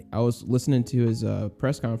 And I was listening to his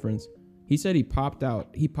press conference. He said he popped out.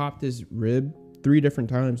 He popped his rib 3 different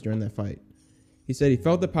times during that fight. He said he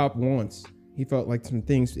felt the pop once. He felt like some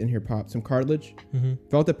things in here popped, some cartilage.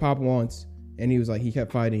 Felt it pop once, and he was like, he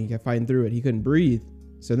kept fighting through it. He couldn't breathe.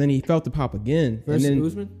 So then he felt the pop again. Versus and then,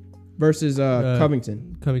 Usman? Versus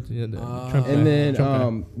Covington. Covington, Trump. And then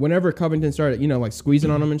whenever Covington started, like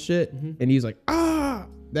squeezing on him and shit, and he's like, that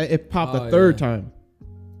it popped the third time.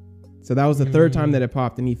 So that was the third time that it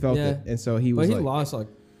popped, and he felt it. And so he was But he lost like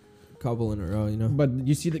a couple in a row, But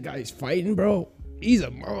you see the guy he's fighting, bro? He's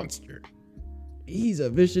a monster. He's a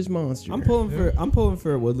vicious monster. I'm pulling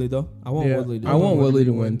for Woodley though. I want Woodley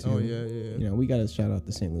to win too. Oh yeah. We gotta shout out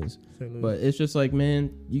to St. Louis. But it's just like,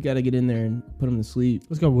 man, you gotta get in there and put him to sleep.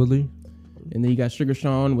 Let's go Woodley. And then you got Sugar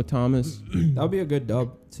Sean with Thomas. That'll be a good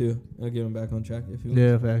dub too. I'll get him back on track if you want.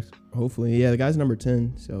 Yeah, facts. Hopefully, the guy's number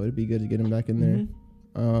 10, so it'd be good to get him back in there.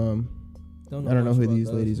 I don't know who these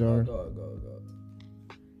ladies are. Go.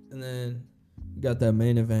 And then you got that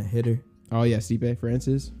main event hitter. Oh yeah, Stipe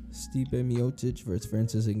Francis. Stipe Miocic versus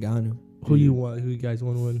Francis Ngannou. Who you want? Who you guys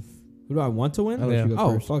want to win? Who do I want to win? I'll let you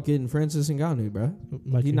go first. Fucking Francis Ngannou, bro.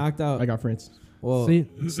 He knocked out. I got Francis. Well,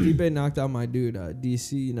 Stipe knocked out my dude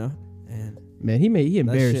DC, and man, he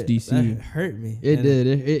embarrassed DC. That hurt me. It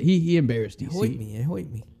did. He embarrassed DC. It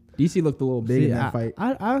hurt me. DC looked a little big in that fight.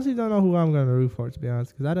 I honestly don't know who I'm gonna root for, to be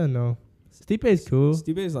honest, because I don't know. Stipe is cool.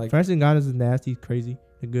 Stipe is like Francis Ngannou is nasty, crazy,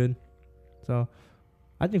 and good. So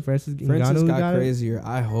I think Francis got crazier.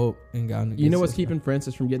 I hope Ngannou. You know what's keeping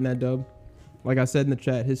Francis from getting that dub? Like I said in the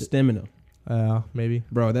chat, his stamina. Maybe.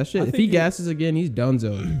 Bro, that shit. If he gasses again, he's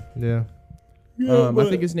donezo. Yeah. I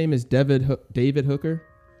think his name is David Hooker.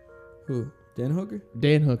 Who? Dan Hooker?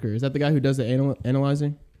 Dan Hooker. Is that the guy who does the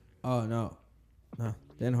analyzing? Oh no.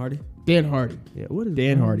 Dan Hardy. Dan Hardy. Yeah. What is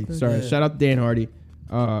Dan Hardy? Sorry. Yeah. Shout out to Dan Hardy.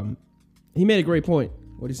 He made a great point.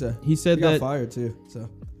 What did he say? He said he got fired too. So.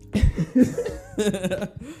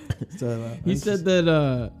 He said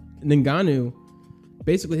that Ngannou,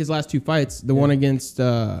 basically his last 2 fights, the one against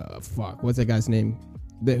what's that guy's name?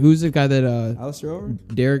 Who's the guy that Alistair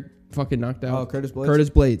Overeem? Derek fucking knocked out? Oh, Curtis Blades. Curtis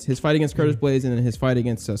Blades. His fight against Curtis Blades, and then his fight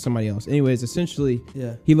against somebody else. Anyways, essentially,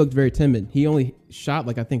 he looked very timid. He only shot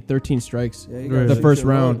like I think 13 strikes the first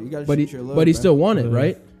round, but he still won it,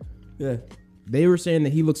 right? Yeah. They were saying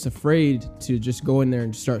that he looks afraid to just go in there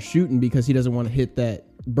and start shooting because he doesn't want to hit that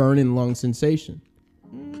burning lung sensation.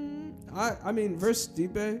 I mean, versus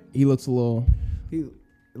Stipe, he looks a little. He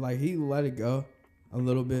let it go a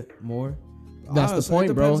little bit more. That's the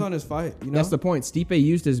point, bro. It depends on his fight. That's the point. Stipe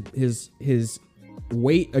used his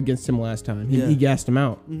weight against him last time. He gassed him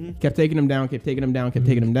out. Kept taking him down. Taking him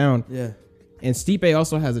down. Yeah. And Stipe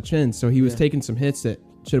also has a chin, so he was taking some hits that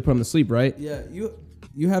should have put him to sleep, right? Yeah.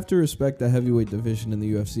 You have to respect the heavyweight division in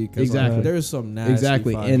the UFC. Exactly. There's some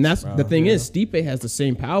nasty fights, and that's the thing is Stipe has the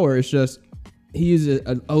same power. It's just he uses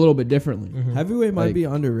it a little bit differently. Heavyweight might be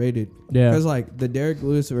underrated. Yeah. Because the Derek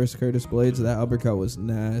Lewis versus Curtis Blades, that uppercut was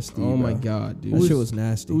nasty. Oh my god, dude. That shit was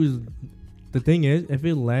nasty. The thing is, if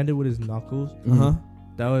it landed with his knuckles,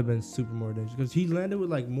 That would have been super more dangerous because he landed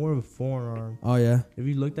with like more of a forearm. Oh yeah. If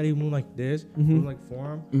you looked at him moving like this, moving like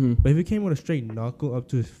forearm. But if he came with a straight knuckle up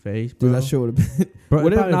to his face, bro, Dude, that shit would have been.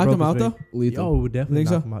 Would it have knocked him out though? Lethal. Oh, it would definitely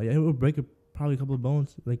Think knock so? him out. Yeah, it would break probably a couple of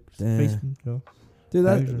bones, like Damn. face. Dude,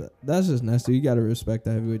 that's just nasty. You gotta respect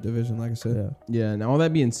the heavyweight division, like I said. Yeah. Now all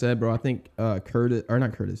that being said, bro, I think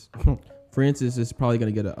Francis is probably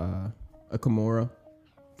gonna get a Kimura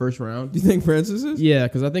first round. Do you think Francis is? Yeah,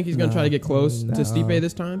 because I think he's gonna try to get close to Stipe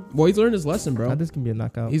this time. Well, he's learned his lesson, bro. This can be a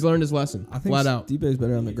knockout. He's learned his lesson. I think flat out. Stipe's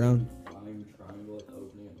better on the ground.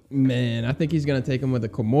 Man, I think he's gonna take him with a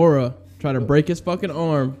Kimura, try to break his fucking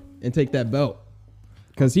arm and take that belt.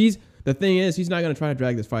 Because the thing is, he's not gonna try to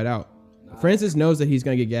drag this fight out. Francis knows that he's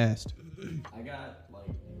gonna get gassed. I got like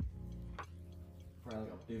probably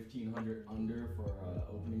like a 1,500 under for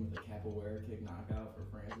opening with a capoeira kick knockout for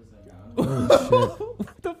Francis and Ngannou. Oh shit.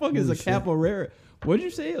 What the fuck is a shit. capoeira? What did you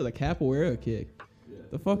say? It was a capoeira kick. Yeah.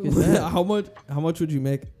 The fuck is that? How much would you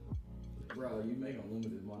make Bro, you make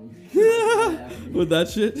unlimited money. with that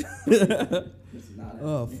shit? It's not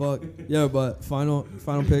Oh fuck. Yeah, but final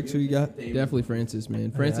picks. Who you got? Definitely Francis,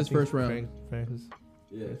 man. Francis first round. Francis.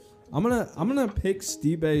 Yeah. I'm gonna pick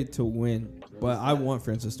Stipe to win, but I want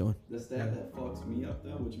Francis to win. The stat that fucks me up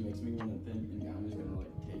though, which makes me want to think Ngannou's gonna like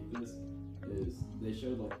take this, is they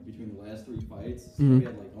showed like between the last 3 fights, so we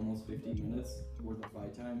had like almost 50 minutes worth of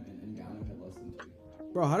fight time, and Ngannou had less than 2.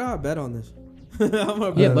 Bro, how do I bet on this?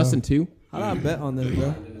 He had less than 2. How do I bet on this,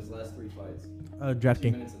 bro? In his last 3 fights, 2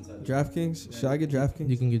 DraftKings. minutes inside. DraftKings? Should I get DraftKings?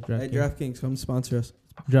 You can get Hey, DraftKings. DraftKings, come sponsor us.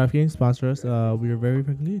 DraftKings sponsor us. We are very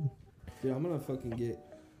fucking good. Dude, I'm gonna fucking get.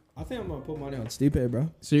 I think I'm gonna put money on Stipe, bro.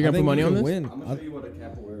 So you're I gonna put think money he on can this? Win. I'm gonna show you what a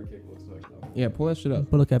capoeira kick looks like though. Yeah, pull that shit up.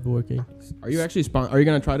 Pull a cap of working. Are you actually Are you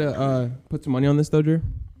gonna try to put some money on this though, Drew?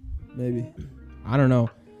 Maybe. I don't know.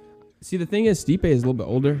 See, the thing is, Stipe is a little bit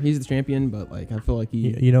older. He's the champion, but like I feel like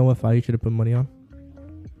he. You know what fight you should have put money on?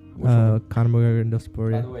 Which one? Conor McGregor and Dustin By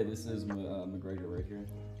Poirier. the way, this is McGregor right here.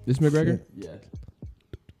 This McGregor? Shit. Yeah.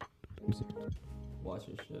 Watch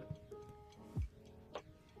this shit.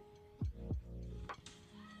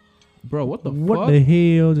 Bro, what the What fuck? the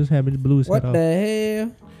hell just happened? Blew his What head the off.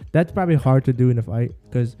 hell? That's probably hard to do in a fight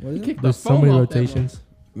because What is He it? kicked there's the so foam many off that rotations.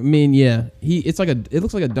 I mean, yeah. It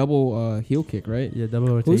looks like a double heel kick, right? Yeah, double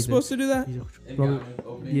rotation. Who's supposed to do that?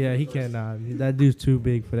 Probably- yeah, he cannot. That dude's too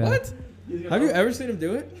big for that. What? Have you ever seen him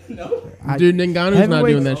do it? No. Dude, Ngannou's not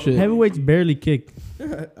doing that shit. Heavyweights barely kick.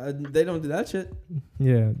 They don't do that shit.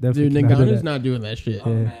 Yeah, definitely. Dude, cannot do Ngannou's that. not doing that shit.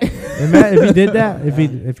 Yeah. And man, if he did that,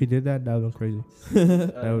 if he did that, that would have been crazy.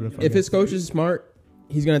 That would have. If his coach is smart,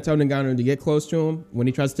 he's gonna tell Ngannou to get close to him when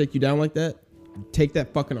he tries to take you down like that. Take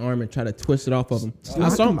that fucking arm and try to twist it off of him. I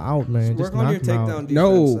knock saw him out, man. Just Work on your knock him out. takedown defense.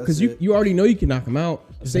 No, that's because it. you already know you can knock him out.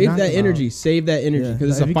 Save knock that him energy. out. Save that energy Yeah.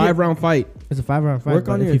 because If it's you a get- 5-round fight. It's a 5-round fight. Work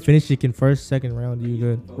But on if your- you finish it in first, second round, you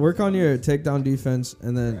good. Work on your takedown defense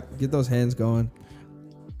and then get those hands going.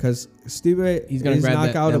 Because Stipe, He's gonna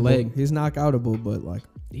grab that leg. He's knockoutable, but like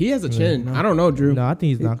He has a chin. no. I don't know, Drew. No, I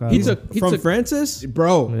think he's knockout. He took from Francis.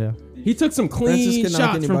 bro. Yeah. He took some clean can knock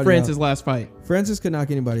shots from anybody Francis out. last fight. Francis could knock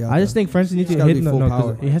anybody out. I just though. think Francis needs It's to gotta hit be no, full no, 'cause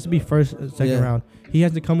power. it has to be first, second Yeah. round. He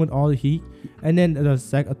has to come with all the heat, and then a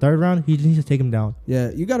third round, he just needs to take him down. Yeah,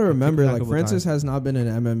 you got to remember, him out a like couple Francis times. has not been in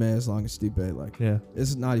MMA as long as Stipe. Like Yeah,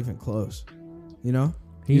 it's not even close. You know,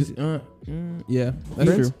 he's Yeah, that's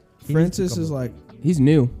Francis, true. Francis come is up. like He's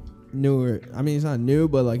new. newer. I mean, he's not new,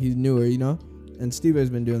 but like he's newer. You know, and Stipe has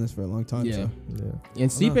been doing this for a long time. Yeah. So. yeah. And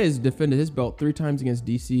Stipe has defended his belt 3 times against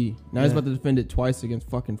DC. Now he's Yeah. about to defend it twice against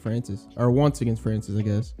fucking Francis. Or once against Francis, I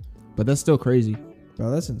guess. But that's still crazy.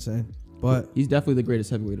 Bro, that's insane. But He's definitely the greatest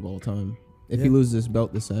heavyweight of all time. If Yeah. he loses this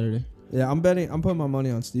belt this Saturday. yeah, I'm putting my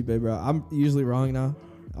money on Stipe, bro. I'm usually wrong now.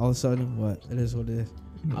 All of a sudden, what? It is what it is.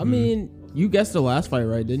 I mean, you guessed the last fight,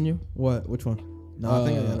 right? Didn't you? What? Which one? No, I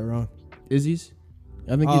think I got it wrong. Izzy's?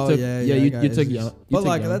 I think Oh, you took. yeah, Yeah, I you got took. Izzy's. Yeah, But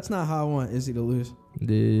like, that's not how I want Izzy to lose. I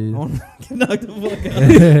Yeah. want him to get knocked the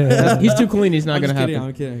fuck out. He's too clean. He's not I'm gonna just happen. kidding,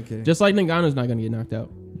 I'm kidding. I'm kidding. Just like Ngannou's not gonna get knocked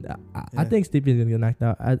out. I Yeah. think Stipe's gonna get knocked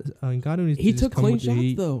out. Ngannou needs He to just took come clean with the shots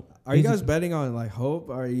heat. though. Are you Izzy- guys betting on like hope,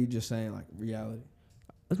 or are you just saying like reality?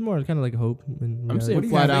 It's more kind of like hope. I'm saying What do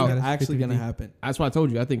you flat think out. is actually gonna happen? That's why I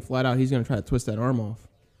told you. I think flat out he's gonna try to twist that arm off.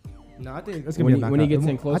 No, I think it's When gonna be a he- knockout. when he gets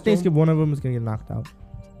in close I to think him? one of them is gonna get knocked out.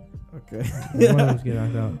 Okay. One of them's gonna get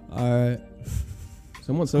knocked out. All right.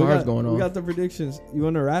 Someone's So we car's got, going we on. got the predictions. You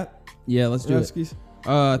want to wrap? Yeah, let's do it. Rapskis?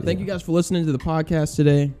 Thank you guys for listening to the podcast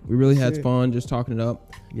today. We really had Shit. fun just talking it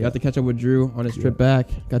up. Yeah. Got to catch up with Drew on his trip back.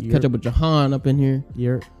 Got to Yeah. catch up with Jahan up in here.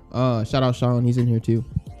 You're Shout out Sean, he's in here too.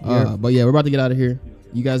 Yeah. But yeah, we're about to get out of here.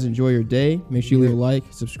 You guys enjoy your day. Make sure you leave a like,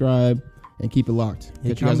 subscribe, and keep it locked. Yeah,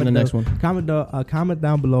 Catch you guys in the next one. Comment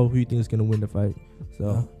down below who you think is gonna win the fight.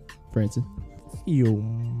 So, Francis. yo.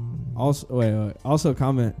 Also, wait. Also,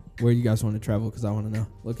 comment where you guys want to travel because I want to know.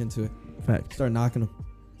 Look into it. Facts. Start knocking them.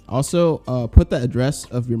 Also, put the address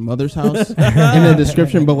of your mother's house in the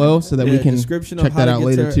description below so that we can description check of how that to out get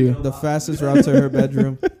later to too. The fastest route to her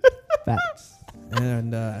bedroom. Facts.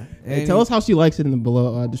 And Hey, tell us how she likes it in the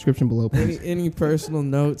below description below, please. any personal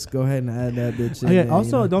notes. Go ahead and add that bitch. Oh, in yeah. there,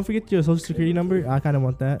 Also, you know. don't forget your social security number. I kind of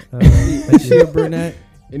want that. Is she a brunette?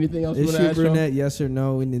 Anything else you Is want she to a add, Sean? brunette? Yes or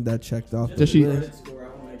no? We need that checked off. Does she- Credit score, I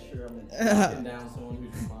want to make sure I'm knocking down someone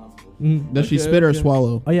who's responsible. Does she Okay, spit or okay.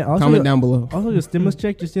 swallow? Oh yeah. Also, Comment down below. Also, your stimulus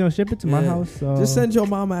check. Just ship it to my Yeah. house. Just send your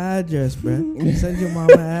mama address, bruh. Send your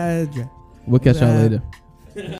mama address. We'll catch y'all Yeah. later.